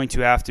 he's going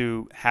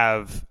to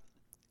have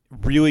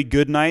really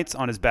good nights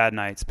on his bad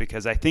nights,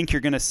 because I think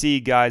you're going to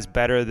see guys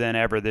better than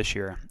ever this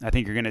year. I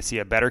think you're going to see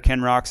a better Ken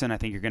Roczen. I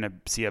think you're going to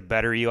see a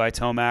better Eli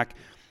Tomac.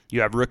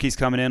 You have rookies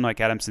coming in like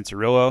Adam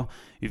Cianciarulo.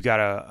 You've got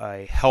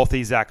a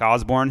healthy Zach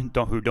Osborne,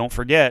 who, don't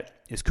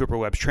forget, is Cooper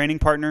Webb's training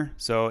partner.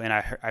 So, and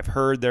I've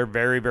heard they're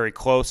very, very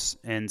close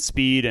in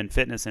speed and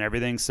fitness and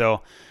everything.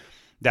 So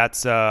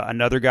that's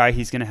another guy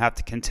he's going to have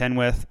to contend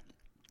with.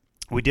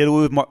 We did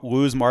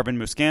lose Marvin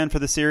Musquin for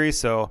the series,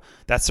 so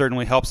that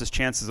certainly helps his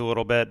chances a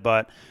little bit.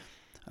 But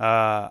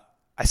I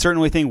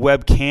certainly think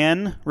Webb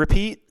can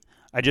repeat.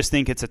 I just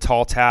think it's a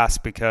tall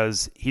task,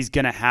 because he's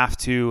going to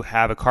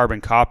have a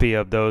carbon copy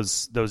of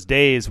those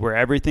days where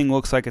everything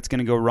looks like it's going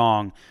to go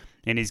wrong,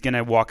 and he's going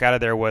to walk out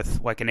of there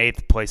with like an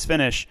 8th place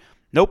finish.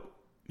 Nope.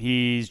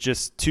 He's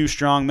just too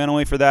strong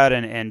mentally for that,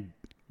 and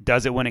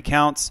does it when it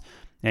counts,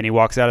 and he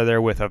walks out of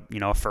there with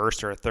a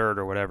first or a third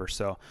or whatever.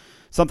 So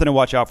something to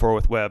watch out for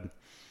with Webb.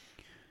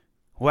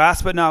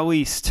 Last but not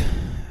least,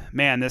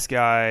 man, this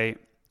guy,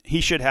 he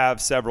should have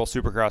several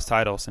Supercross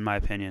titles, in my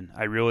opinion.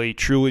 I really,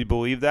 truly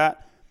believe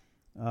that.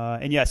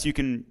 And yes, you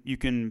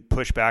can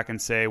push back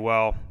and say,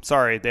 well,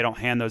 sorry, they don't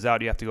hand those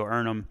out. You have to go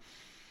earn them.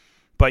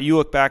 But you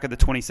look back at the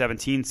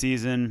 2017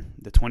 season,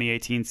 the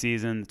 2018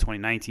 season, the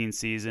 2019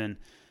 season,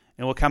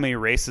 and look how many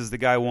races the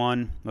guy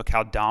won. Look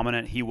how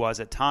dominant he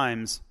was at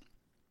times.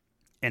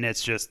 And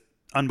it's just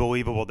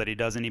unbelievable that he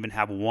doesn't even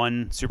have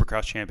one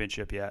Supercross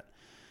championship yet.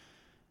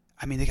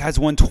 I mean, the guy's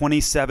won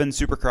 27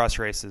 Supercross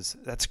races.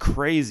 That's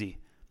crazy.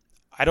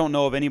 I don't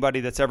know of anybody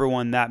that's ever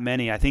won that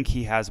many. I think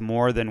he has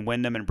more than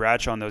Wyndham and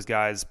Bradshaw and those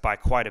guys by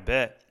quite a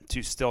bit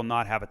to still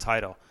not have a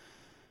title.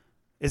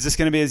 Is this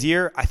going to be his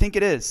year? I think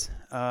it is.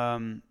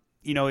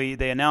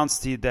 They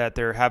announced that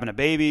they're having a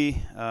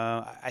baby.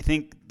 I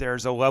think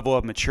there's a level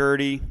of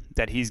maturity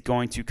that he's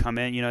going to come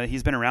in.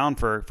 He's been around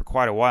for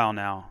quite a while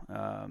now,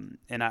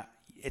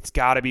 it's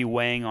got to be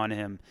weighing on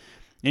him.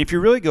 And if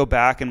you really go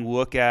back and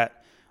look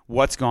at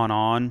what's gone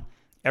on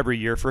every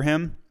year for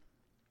him,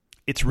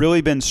 it's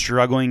really been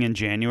struggling in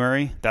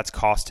January. That's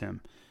cost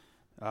him.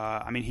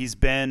 He's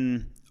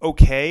been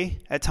okay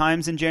at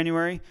times in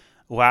January.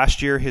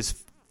 Last year,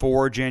 his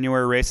 4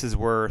 January races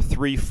were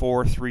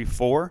 3-4,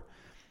 3-4.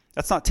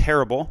 That's not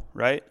terrible,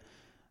 right?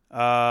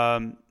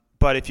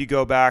 But if you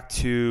go back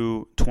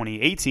to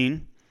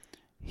 2018,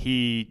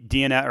 he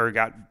DNF or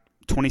got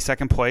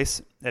 22nd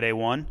place at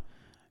A1,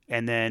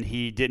 and then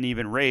he didn't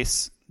even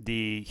race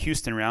the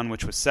Houston round,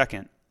 which was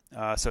second.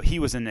 So he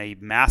was in a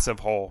massive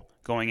hole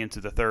going into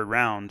the third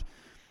round.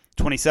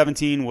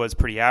 2017 was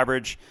pretty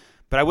average,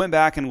 but I went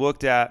back and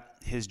looked at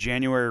his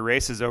January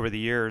races over the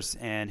years,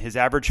 and his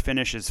average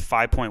finish is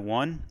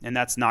 5.1, and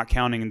that's not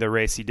counting the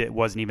race he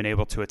wasn't even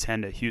able to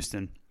attend at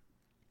Houston.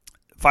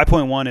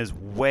 5.1 is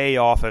way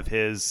off of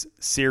his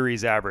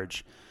series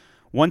average.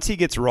 Once he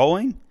gets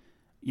rolling,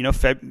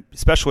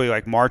 especially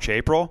like March,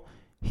 April,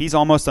 he's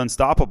almost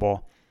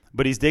unstoppable,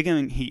 but he's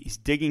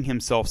digging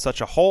himself such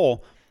a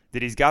hole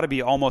that he's got to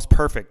be almost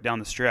perfect down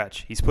the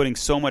stretch. He's putting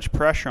so much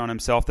pressure on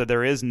himself that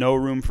there is no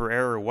room for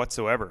error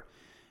whatsoever.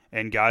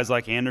 And guys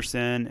like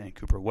Anderson and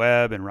Cooper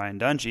Webb and Ryan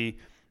Dungey,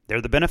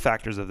 they're the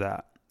benefactors of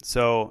that.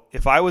 So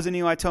if I was in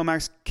Eli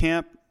Tomac's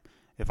camp,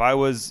 if I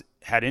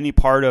had any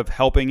part of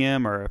helping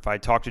him, or if I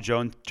talked to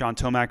John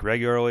Tomac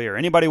regularly, or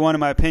anybody wanted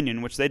my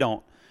opinion, which they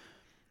don't,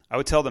 I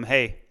would tell them,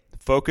 hey,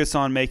 focus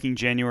on making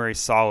January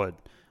solid.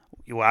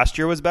 Last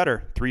year was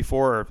better, 3-4,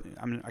 or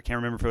I can't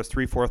remember if it was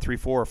 3-4,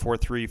 3-4, or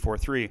 4-3,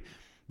 4-3.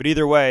 But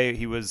either way,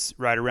 he was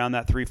right around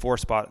that 3-4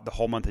 spot the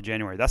whole month of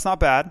January. That's not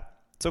bad.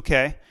 It's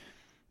okay.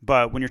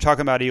 But when you're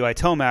talking about Eli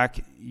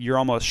Tomac, you're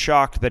almost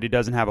shocked that he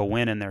doesn't have a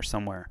win in there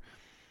somewhere.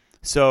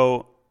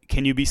 So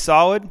can you be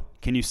solid?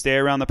 Can you stay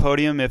around the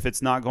podium if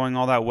it's not going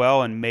all that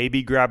well and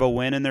maybe grab a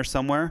win in there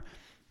somewhere?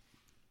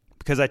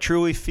 Because I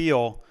truly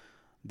feel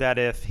that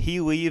if he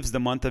leaves the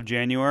month of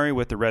January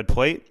with the red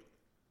plate,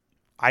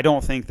 I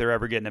don't think they're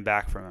ever getting it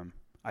back from him.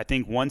 I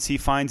think once he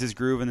finds his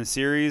groove in the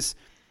series,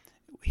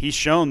 he's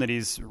shown that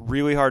he's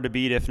really hard to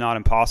beat, if not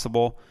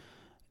impossible.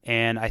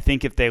 And I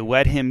think if they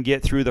let him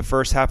get through the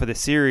first half of the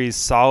series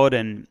solid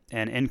and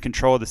in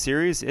control of the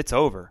series, it's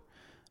over.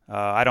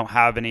 I don't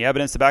have any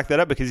evidence to back that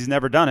up because he's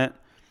never done it.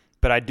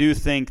 But I do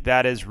think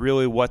that is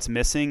really what's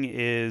missing,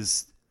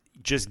 is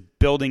just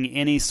building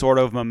any sort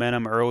of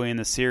momentum early in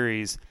the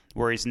series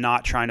where he's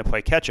not trying to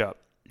play catch-up.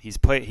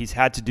 He's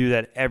had to do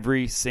that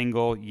every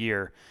single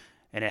year,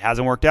 and it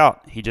hasn't worked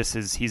out.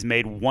 He's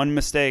made one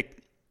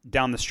mistake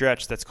down the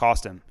stretch that's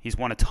cost him. He's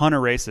won a ton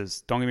of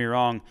races, don't get me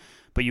wrong,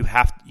 but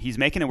he's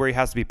making it where he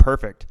has to be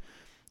perfect.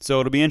 So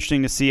it'll be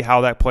interesting to see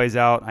how that plays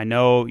out. I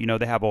know,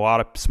 they have a lot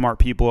of smart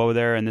people over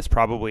there, and this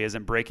probably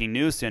isn't breaking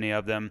news to any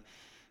of them,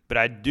 but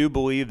I do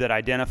believe that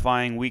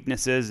identifying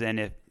weaknesses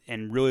and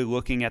really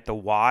looking at the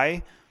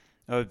why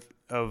of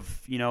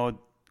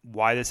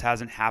why this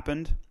hasn't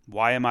happened,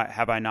 why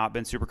have I not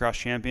been Supercross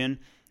champion,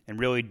 and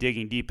really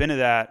digging deep into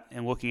that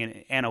and looking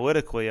at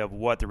analytically of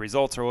what the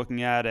results are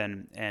looking at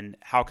and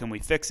how can we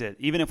fix it.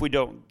 Even if we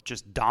don't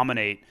just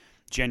dominate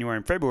January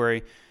and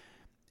February,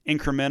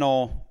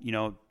 incremental,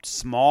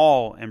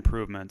 small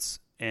improvements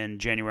in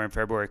January and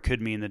February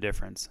could mean the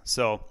difference.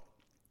 So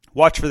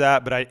watch for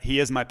that, but he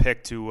is my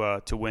pick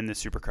to win the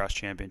Supercross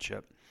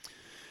championship.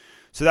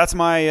 So that's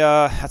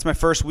my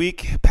first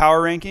week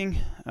power ranking.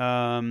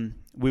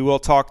 We will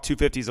talk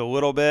 250s a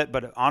little bit,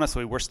 but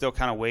honestly, we're still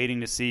kind of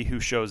waiting to see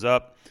who shows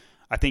up.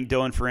 I think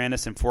Dylan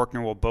Ferrandis and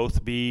Faulkner will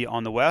both be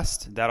on the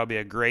West. That'll be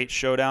a great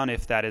showdown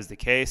if that is the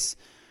case.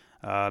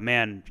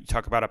 Man, you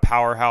talk about a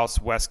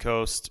powerhouse West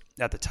Coast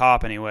at the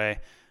top anyway.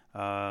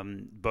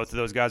 Both of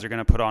those guys are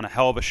going to put on a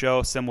hell of a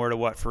show, similar to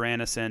what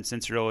Ferrandis and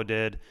Cianciarulo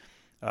did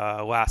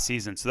last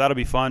season. So that'll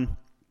be fun.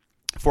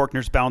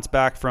 Faulkner's bounced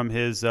back from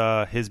his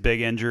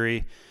big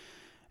injury,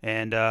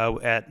 and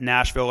at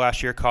Nashville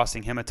last year,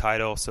 costing him a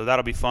title. So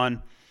that'll be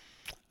fun.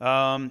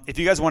 If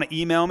you guys want to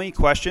email me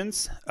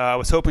questions, I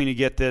was hoping to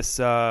get these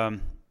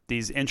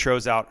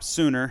intros out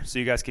sooner so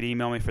you guys could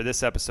email me for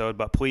this episode,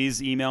 but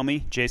please email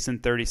me,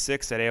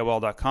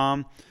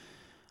 jason36@aol.com.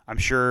 I'm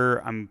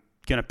sure I'm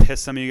going to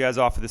piss some of you guys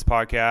off of this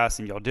podcast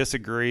and you'll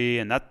disagree,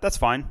 and that's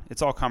fine.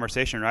 It's all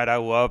conversation, right? I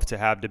love to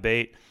have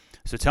debate.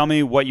 So tell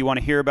me what you want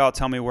to hear about.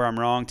 Tell me where I'm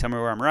wrong. Tell me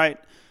where I'm right.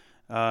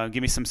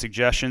 Give me some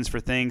suggestions for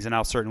things, and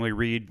I'll certainly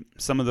read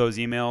some of those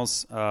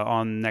emails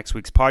on next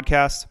week's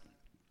podcast.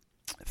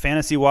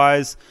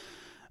 Fantasy-wise,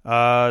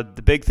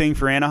 the big thing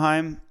for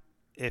Anaheim,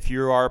 if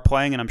you are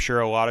playing, and I'm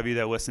sure a lot of you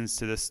that listens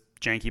to this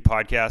janky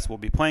podcast will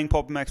be playing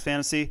PulpMX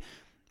Fantasy,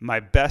 my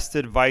best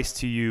advice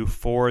to you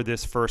for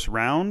this first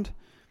round,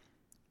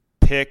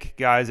 pick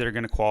guys that are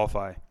going to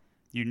qualify.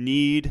 You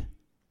need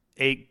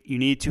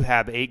to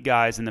have 8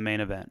 guys in the main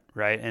event,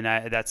 right? And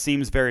that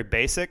seems very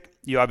basic.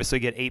 You obviously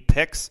get 8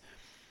 picks,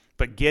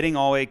 but getting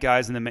all 8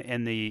 guys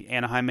in the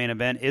Anaheim main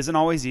event isn't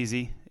always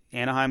easy.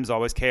 Anaheim's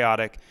always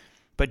chaotic,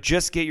 but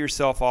just get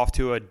yourself off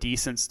to a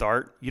decent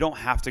start. You don't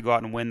have to go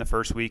out and win the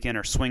first weekend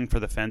or swing for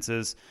the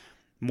fences.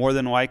 More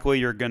than likely,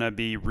 you're going to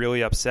be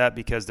really upset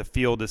because the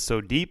field is so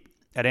deep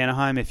at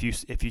Anaheim. If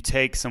you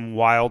take some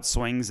wild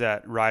swings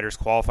at riders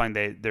qualifying,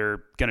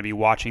 they're going to be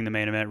watching the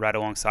main event right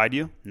alongside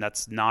you, and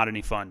that's not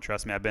any fun.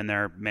 Trust me, I've been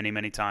there many,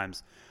 many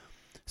times.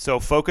 So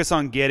focus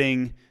on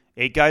getting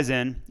 8 guys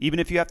in, even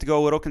if you have to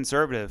go a little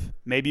conservative.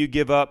 Maybe you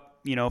give up,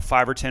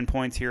 5 or 10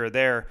 points here or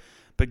there,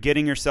 but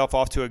getting yourself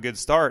off to a good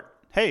start.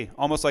 Hey,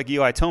 almost like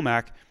Eli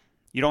Tomac,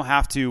 you don't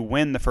have to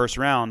win the first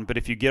round, but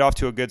if you get off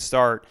to a good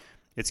start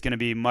it's going to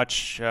be a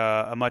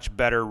much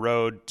better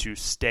road to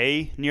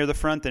stay near the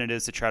front than it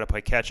is to try to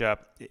play catch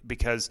up.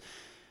 Because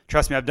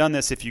trust me, I've done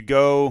this. If you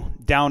go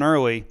down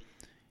early,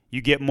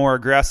 you get more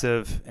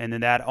aggressive, and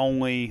then that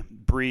only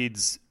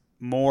breeds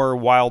more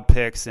wild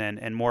picks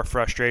and more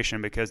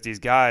frustration, because these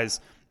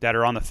guys that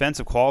are on the fence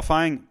of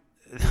qualifying,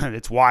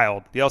 it's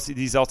wild.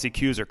 These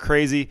LCQs are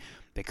crazy.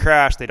 They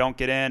crash, they don't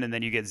get in, and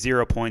then you get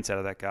 0 points out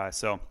of that guy.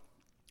 So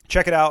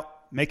check it out.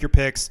 Make your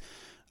picks.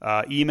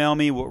 Email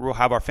me. We'll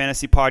have our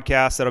fantasy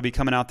podcast that'll be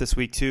coming out this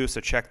week too,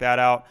 so check that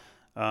out.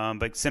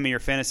 But send me your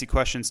fantasy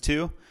questions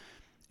too.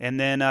 And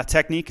then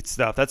technique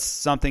stuff. That's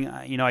something,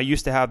 I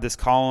used to have this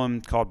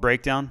column called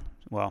Breakdown.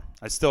 Well,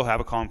 I still have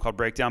a column called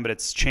Breakdown, but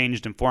it's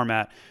changed in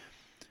format.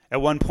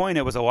 At one point,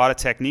 it was a lot of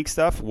technique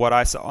stuff, what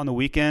I saw on the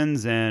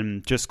weekends,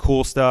 and just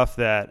cool stuff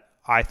that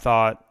I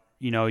thought,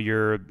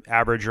 your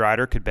average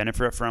rider could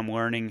benefit from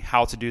learning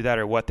how to do that,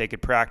 or what they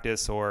could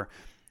practice, or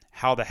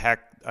how the heck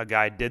a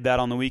guy did that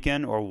on the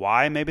weekend, or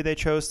why maybe they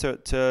chose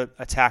to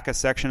attack a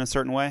section a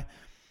certain way.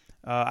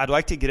 I'd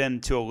like to get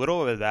into a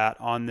little of that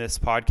on this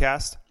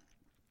podcast,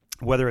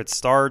 whether it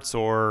starts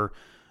or,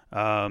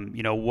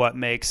 what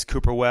makes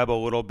Cooper Webb a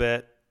little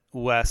bit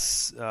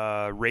less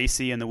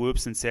racy in the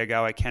whoops than, say, a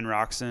guy like Ken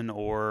Roczen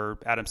or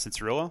Adam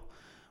Cianciarulo.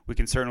 We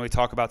can certainly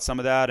talk about some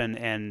of that,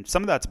 and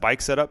some of that's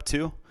bike setup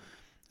too.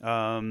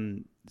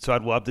 So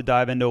I'd love to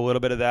dive into a little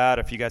bit of that.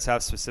 If you guys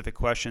have specific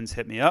questions,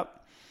 hit me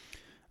up.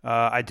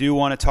 I do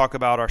want to talk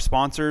about our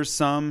sponsors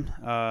some.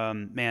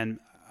 Man,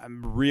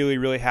 I'm really,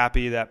 really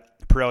happy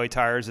that Pirelli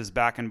Tires is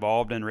back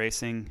involved in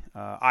racing.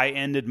 I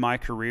ended my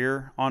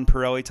career on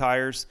Pirelli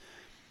Tires,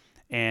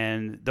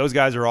 and those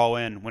guys are all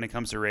in when it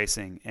comes to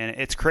racing. And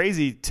it's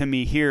crazy to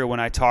me here when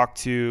I talk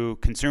to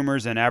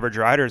consumers and average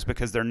riders,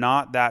 because they're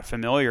not that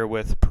familiar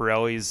with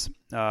Pirelli's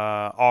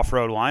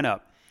off-road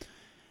lineup.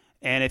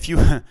 And if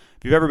you've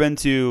ever been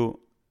to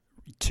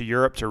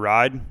Europe to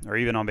ride, or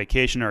even on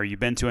vacation, or you've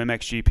been to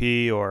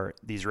MXGP or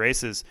these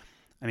races,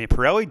 I mean,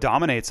 Pirelli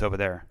dominates over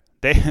there.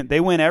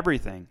 They win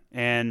everything.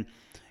 And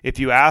if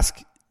you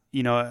ask,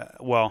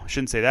 I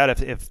shouldn't say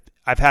that. If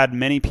I've had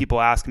many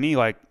people ask me,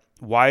 like,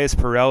 why is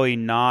Pirelli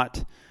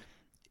not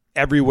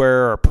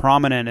everywhere or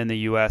prominent in the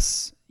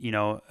U.S.,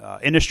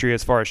 industry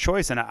as far as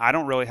choice? And I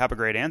don't really have a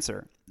great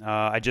answer.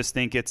 I just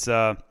think it's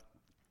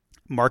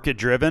market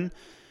driven.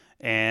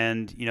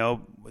 And,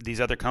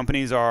 these other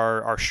companies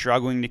are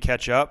struggling to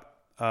catch up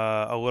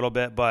a little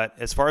bit. But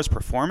as far as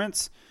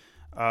performance,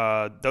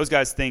 those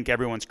guys think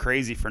everyone's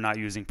crazy for not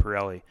using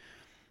Pirelli.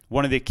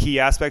 One of the key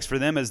aspects for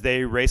them is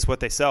they race what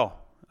they sell.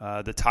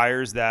 The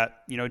tires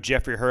that,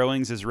 Jeffrey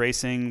Hurlings is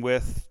racing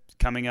with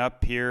coming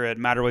up here at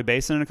Matterley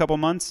Basin in a couple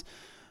months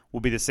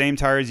will be the same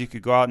tires you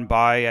could go out and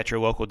buy at your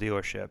local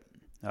dealership.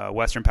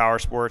 Western Power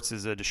Sports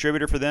is a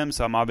distributor for them,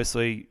 so I'm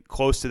obviously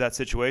close to that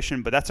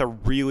situation. But that's a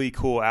really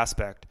cool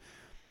aspect.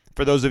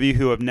 For those of you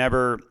who have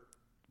never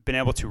been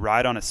able to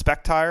ride on a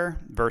spec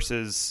tire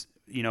versus,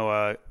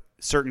 a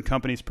certain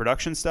company's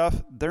production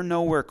stuff, they're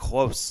nowhere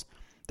close.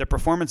 The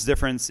performance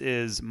difference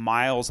is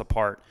miles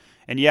apart.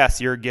 And yes,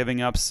 you're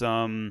giving up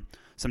some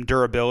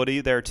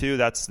durability there too.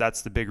 That's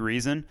the big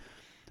reason.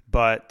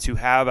 But to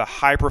have a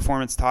high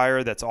performance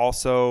tire that's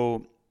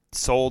also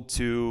sold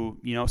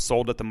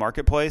at the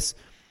marketplace,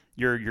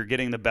 you're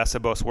getting the best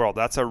of both worlds.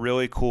 That's a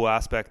really cool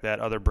aspect that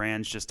other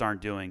brands just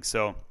aren't doing.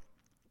 So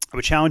I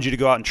would challenge you to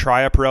go out and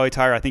try a Pirelli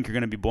tire. I think you're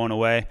going to be blown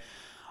away.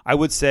 I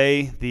would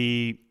say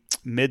the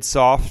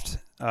mid-soft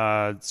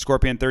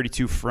Scorpion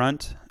 32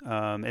 front,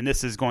 and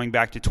this is going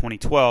back to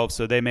 2012,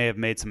 so they may have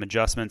made some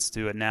adjustments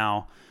to it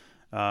now.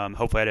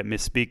 Hopefully I didn't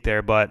misspeak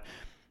there, but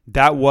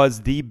that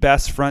was the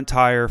best front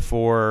tire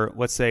for,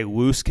 let's say,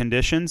 loose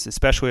conditions,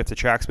 especially if the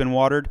track's been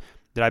watered,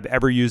 that I've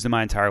ever used in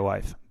my entire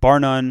life. Bar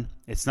none.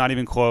 It's not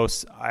even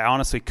close. I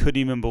honestly couldn't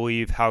even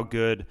believe how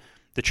good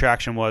the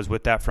traction was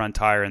with that front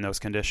tire in those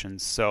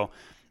conditions. So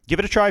give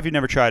it a try if you've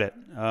never tried it.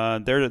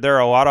 There are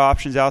a lot of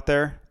options out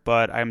there,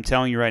 but I'm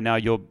telling you right now,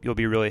 you'll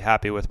be really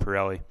happy with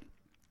Pirelli.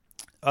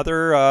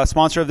 Other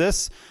sponsor of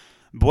this,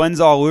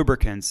 Blendzall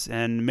Lubricants.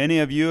 And many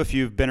of you, if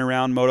you've been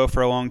around moto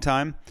for a long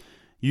time,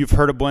 you've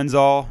heard of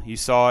Blendzall. You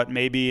saw it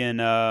maybe in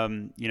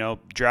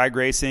drag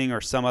racing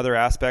or some other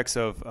aspects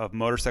of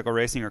motorcycle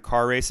racing or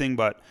car racing,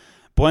 but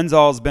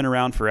Blendzall has been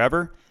around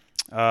forever.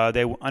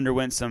 They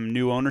underwent some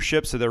new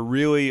ownership, so they're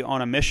really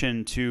on a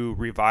mission to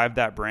revive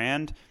that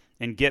brand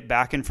and get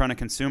back in front of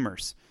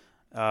consumers.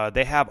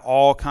 They have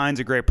all kinds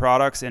of great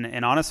products,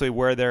 and honestly,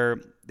 where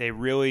they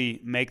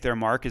really make their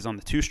mark is on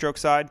the two-stroke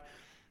side.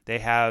 They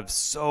have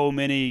so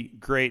many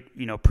great,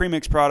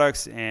 premix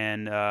products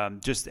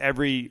and just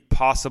every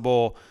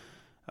possible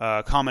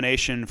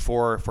combination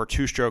for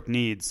two-stroke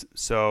needs.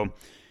 So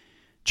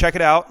check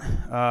it out.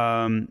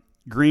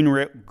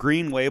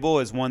 Green Label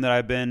is one that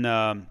I've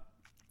been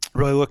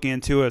really looking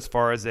into as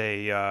far as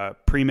a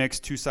premix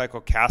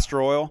two-cycle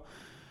castor oil.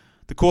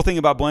 The cool thing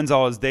about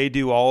Blendzall is they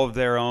do all of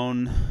their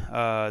own,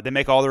 they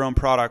make all their own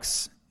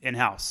products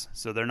in-house.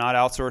 So they're not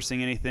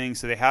outsourcing anything.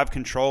 So they have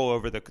control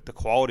over the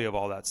quality of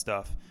all that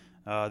stuff.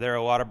 There are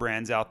a lot of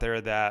brands out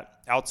there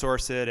that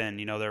outsource it and,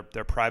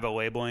 they're private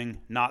labeling.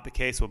 Not the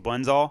case with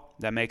Blendzall.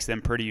 That makes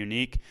them pretty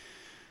unique.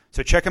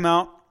 So check them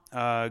out.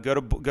 Go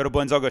to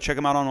Blendzall. Go check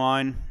them out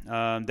online.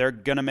 They're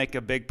going to make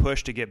a big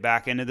push to get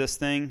back into this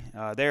thing.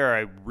 They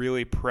are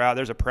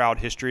there's a proud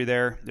history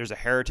there. There's a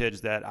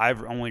heritage that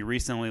I've only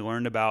recently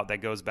learned about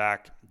that goes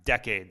back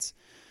decades.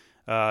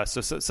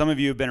 So some of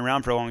you have been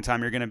around for a long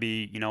time. You're going to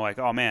be, like,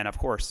 oh man, of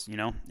course,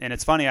 and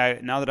it's funny.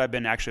 Now that I've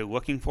been actually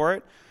looking for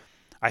it,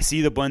 I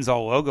see the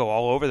Blendzall logo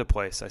all over the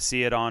place. I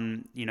see it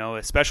on,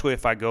 especially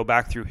if I go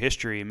back through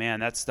history, man,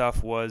 that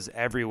stuff was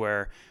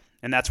everywhere.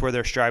 And that's where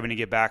they're striving to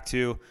get back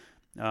to.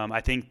 I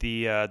think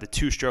the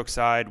two-stroke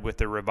side with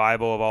the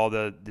revival of all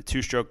the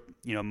two-stroke,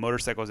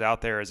 motorcycles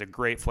out there is a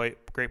great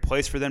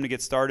place for them to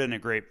get started and a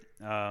great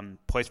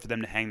place for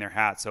them to hang their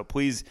hat. So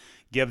please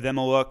give them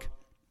a look.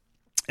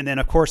 And then,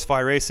 of course, Fly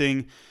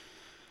Racing.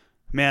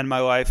 Man, my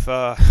life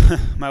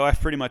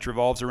pretty much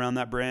revolves around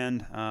that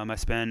brand. I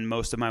spend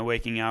most of my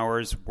waking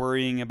hours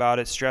worrying about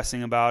it,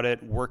 stressing about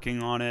it,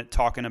 working on it,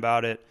 talking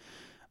about it.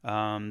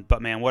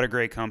 But man, what a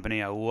great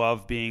company. I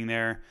love being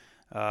there.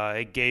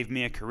 It gave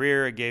me a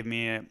career. It gave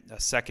me a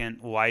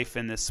second life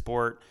in this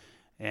sport.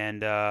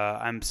 And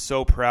I'm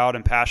so proud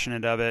and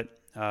passionate of it.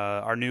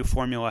 Our new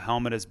Formula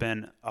helmet has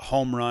been a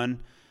home run.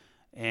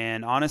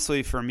 And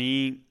honestly, for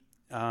me,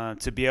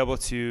 to be able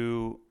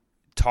to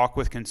talk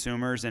with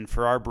consumers and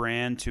for our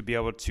brand to be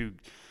able to,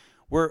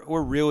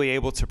 we're really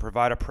able to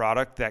provide a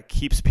product that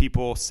keeps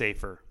people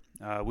safer.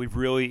 We've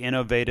really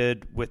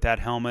innovated with that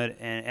helmet,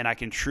 and I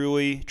can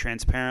truly,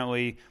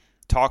 transparently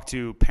talk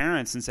to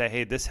parents and say,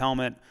 hey, this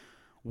helmet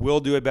will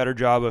do a better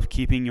job of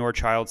keeping your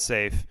child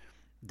safe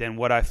than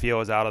what I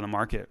feel is out of the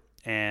market.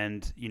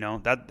 And,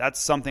 that's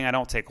something I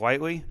don't take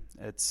lightly.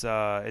 It's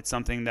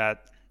something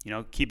that,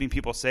 keeping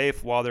people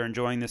safe while they're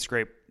enjoying this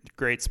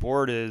great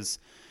sport is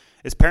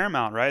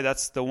paramount, right?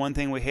 That's the one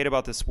thing we hate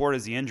about this sport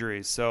is the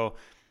injuries. So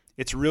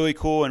it's really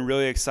cool and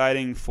really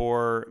exciting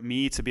for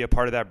me to be a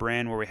part of that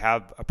brand where we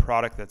have a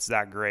product that's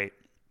that great.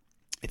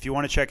 If you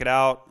want to check it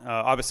out,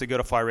 obviously go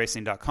to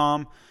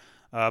flyracing.com.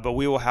 But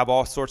we will have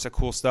all sorts of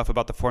cool stuff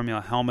about the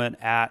Formula helmet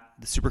at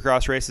the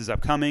Supercross races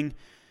upcoming.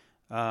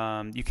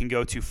 You can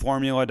go to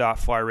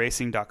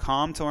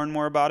formula.flyracing.com to learn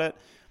more about it.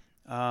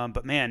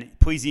 But man,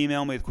 please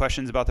email me with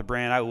questions about the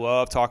brand. I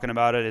love talking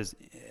about it.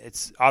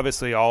 It's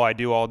obviously all I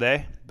do all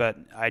day, but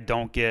I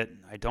don't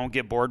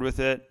get bored with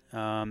it.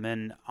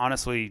 And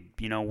honestly,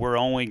 we're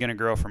only going to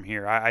grow from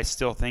here. I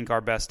still think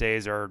our best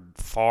days are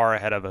far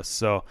ahead of us.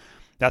 So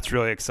that's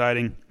really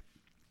exciting.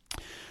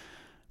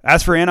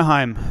 As for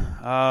Anaheim,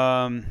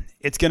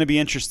 it's going to be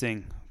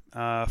interesting.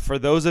 For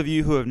those of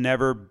you who have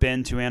never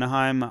been to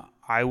Anaheim,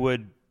 I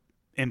would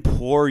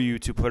implore you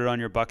to put it on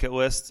your bucket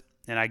list.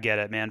 And I get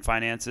it, man.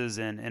 Finances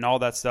and all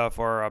that stuff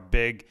are a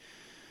big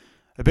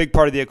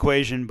part of the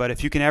equation. But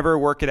if you can ever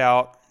work it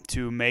out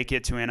to make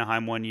it to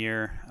Anaheim one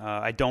year,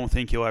 I don't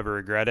think you'll ever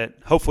regret it.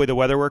 Hopefully the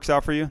weather works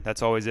out for you.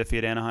 That's always iffy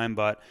at Anaheim.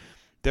 But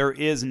there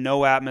is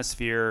no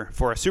atmosphere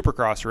for a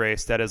Supercross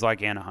race that is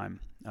like Anaheim.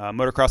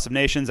 Motocross of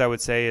Nations, I would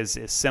say, is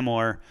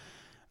similar.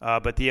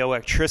 But the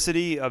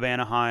electricity of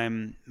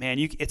Anaheim, man,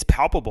 it's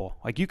palpable.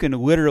 Like you can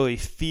literally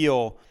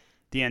feel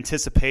the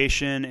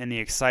anticipation and the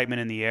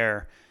excitement in the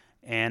air.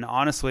 And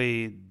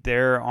honestly,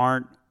 there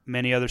aren't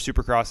many other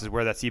Supercrosses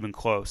where that's even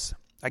close.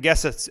 I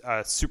guess it's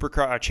a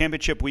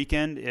championship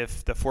weekend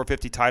if the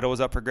 450 title is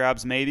up for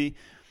grabs, maybe.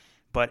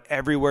 But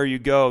everywhere you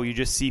go, you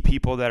just see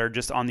people that are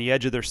just on the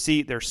edge of their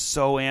seat. They're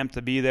so amped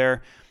to be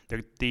there.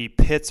 The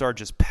pits are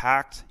just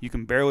packed. You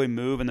can barely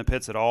move in the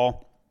pits at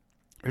all.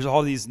 There's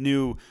all these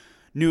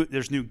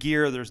there's new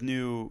gear, there's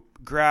new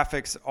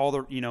graphics, all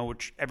the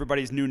which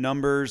everybody's new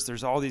numbers.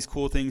 There's all these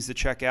cool things to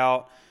check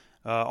out.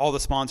 All the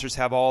sponsors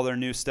have all their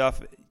new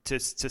stuff to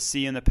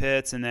see in the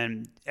pits, and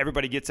then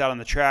everybody gets out on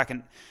the track.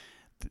 And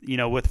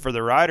for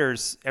the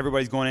riders,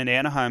 everybody's going into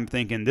Anaheim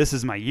thinking this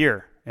is my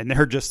year, and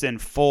they're just in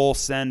full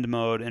send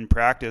mode in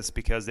practice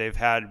because they've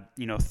had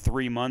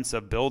 3 months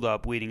of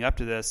buildup leading up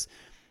to this,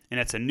 and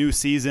it's a new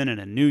season and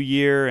a new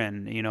year,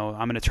 and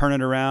I'm going to turn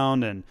it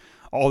around, and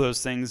all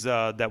those things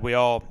that we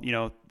all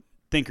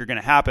think are going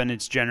to happen.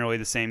 It's generally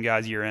the same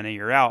guys year in and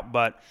year out,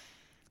 but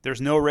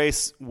there's no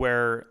race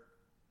where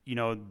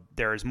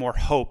there is more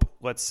hope,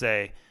 let's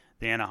say,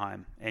 than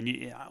Anaheim.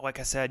 And like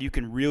I said, you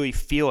can really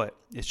feel it.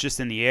 It's just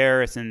in the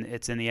air. It's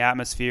in the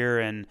atmosphere,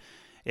 and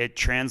it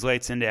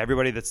translates into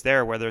everybody that's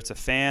there, whether it's a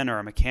fan or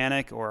a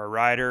mechanic or a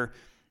rider.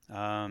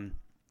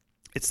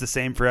 It's the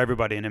same for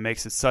everybody, and it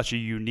makes it such a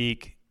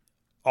unique,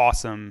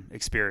 awesome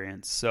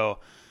experience. So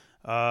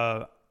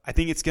I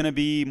think it's going to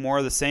be more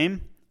of the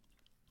same.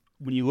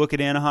 When you look at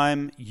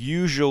Anaheim,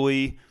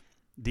 usually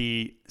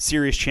the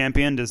series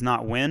champion does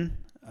not win.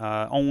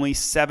 Only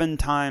 7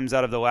 times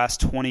out of the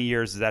last 20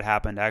 years has that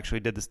happened. I actually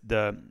did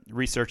the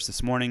research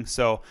this morning.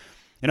 So,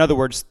 in other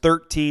words,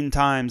 13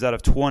 times out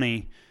of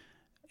 20,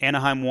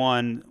 Anaheim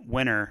 1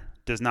 winner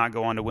does not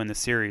go on to win the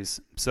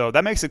series. So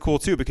that makes it cool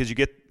too, because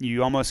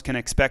you almost can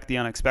expect the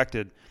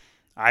unexpected.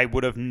 I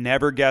would have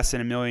never guessed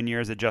in a million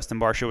years that Justin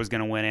Barcia was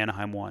going to win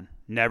Anaheim 1.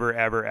 Never,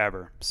 ever,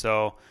 ever.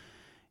 So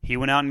he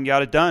went out and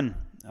got it done.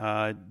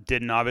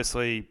 Didn't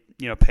obviously,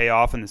 pay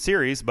off in the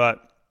series,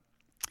 but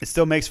it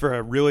still makes for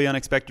a really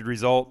unexpected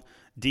result.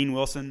 Dean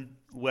Wilson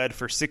led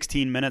for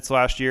 16 minutes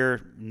last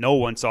year. No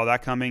one saw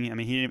that coming. I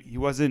mean, he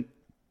wasn't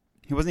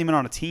even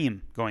on a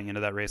team going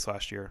into that race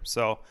last year.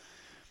 So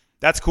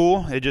that's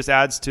cool. It just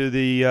adds to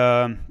the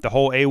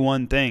whole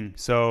A1 thing.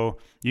 So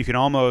you can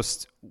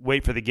almost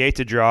wait for the gate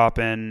to drop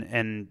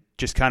and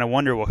just kind of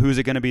wonder, well, who's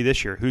it going to be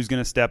this year? Who's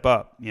going to step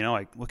up?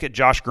 Look at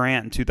Josh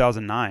Grant in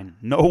 2009.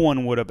 No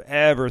one would have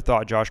ever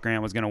thought Josh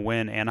Grant was going to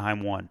win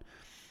Anaheim 1.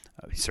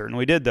 He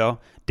certainly did, though.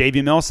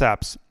 Davey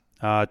Millsaps,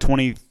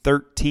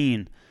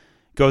 2013,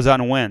 goes out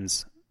and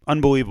wins.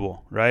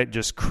 Unbelievable, right?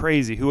 Just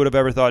crazy. Who would have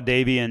ever thought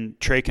Davey and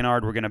Trey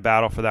Kennard were going to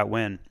battle for that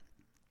win?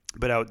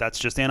 But that's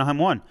just Anaheim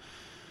 1.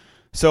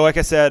 So like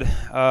I said,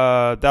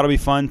 that'll be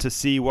fun to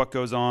see what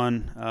goes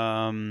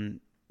on.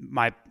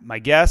 My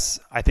guess,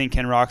 I think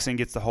Ken Roczen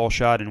gets the whole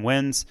shot and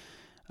wins.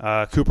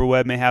 Cooper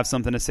Webb may have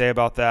something to say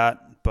about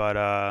that. But,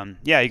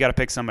 you got to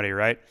pick somebody,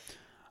 right?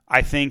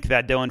 I think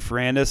that Dylan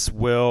Ferrandis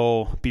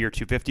will be your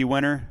 250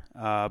 winner.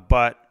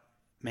 But,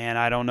 man,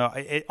 I don't know.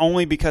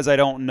 Only because I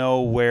don't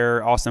know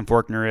where Austin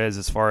Forkner is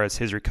as far as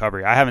his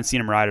recovery. I haven't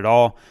seen him ride at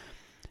all.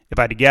 If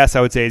I had to guess,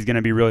 I would say he's going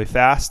to be really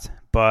fast.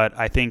 But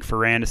I think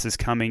Ferrandis is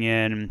coming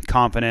in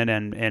confident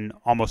and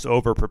almost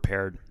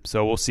over-prepared.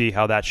 So we'll see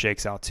how that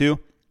shakes out too.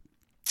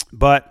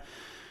 But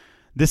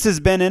this has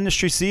been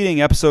Industry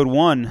Seating, Episode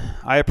 1.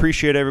 I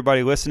appreciate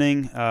everybody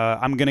listening.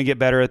 I'm going to get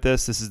better at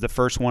this. This is the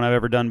first one I've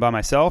ever done by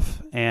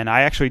myself. And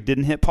I actually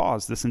didn't hit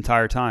pause this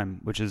entire time,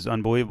 which is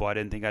unbelievable. I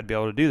didn't think I'd be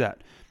able to do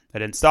that. I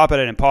didn't stop it.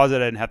 I didn't pause it.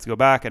 I didn't have to go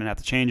back. I didn't have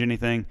to change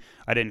anything.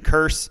 I didn't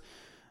curse.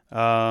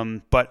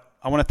 But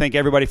I want to thank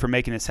everybody for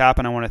making this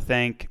happen. I want to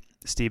thank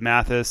Steve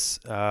Mathis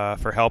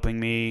for helping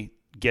me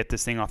get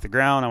this thing off the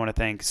ground. I want to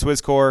thank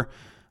Swisscore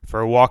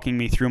for walking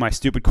me through my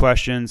stupid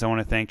questions. I want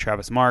to thank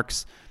Travis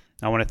Marks.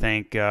 I want to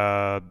thank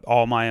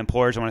all my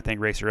employers. I want to thank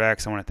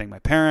RacerX. I want to thank my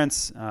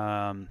parents.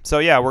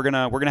 We're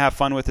gonna have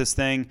fun with this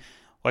thing.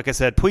 Like I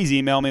said, please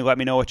email me. Let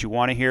me know what you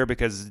want to hear,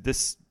 because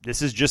this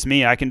is just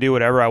me. I can do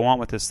whatever I want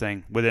with this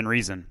thing within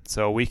reason.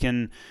 So we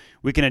can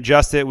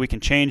adjust it. We can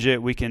change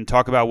it. We can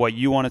talk about what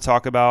you want to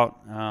talk about.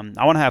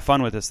 I want to have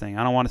fun with this thing.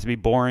 I don't want it to be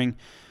boring.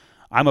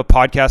 I'm a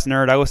podcast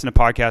nerd. I listen to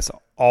podcasts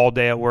all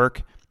day at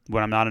work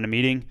when I'm not in a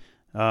meeting.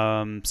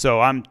 So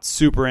I'm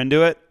super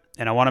into it,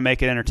 and I want to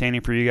make it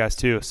entertaining for you guys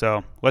too.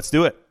 So let's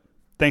do it.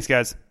 Thanks,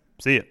 guys.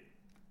 See you.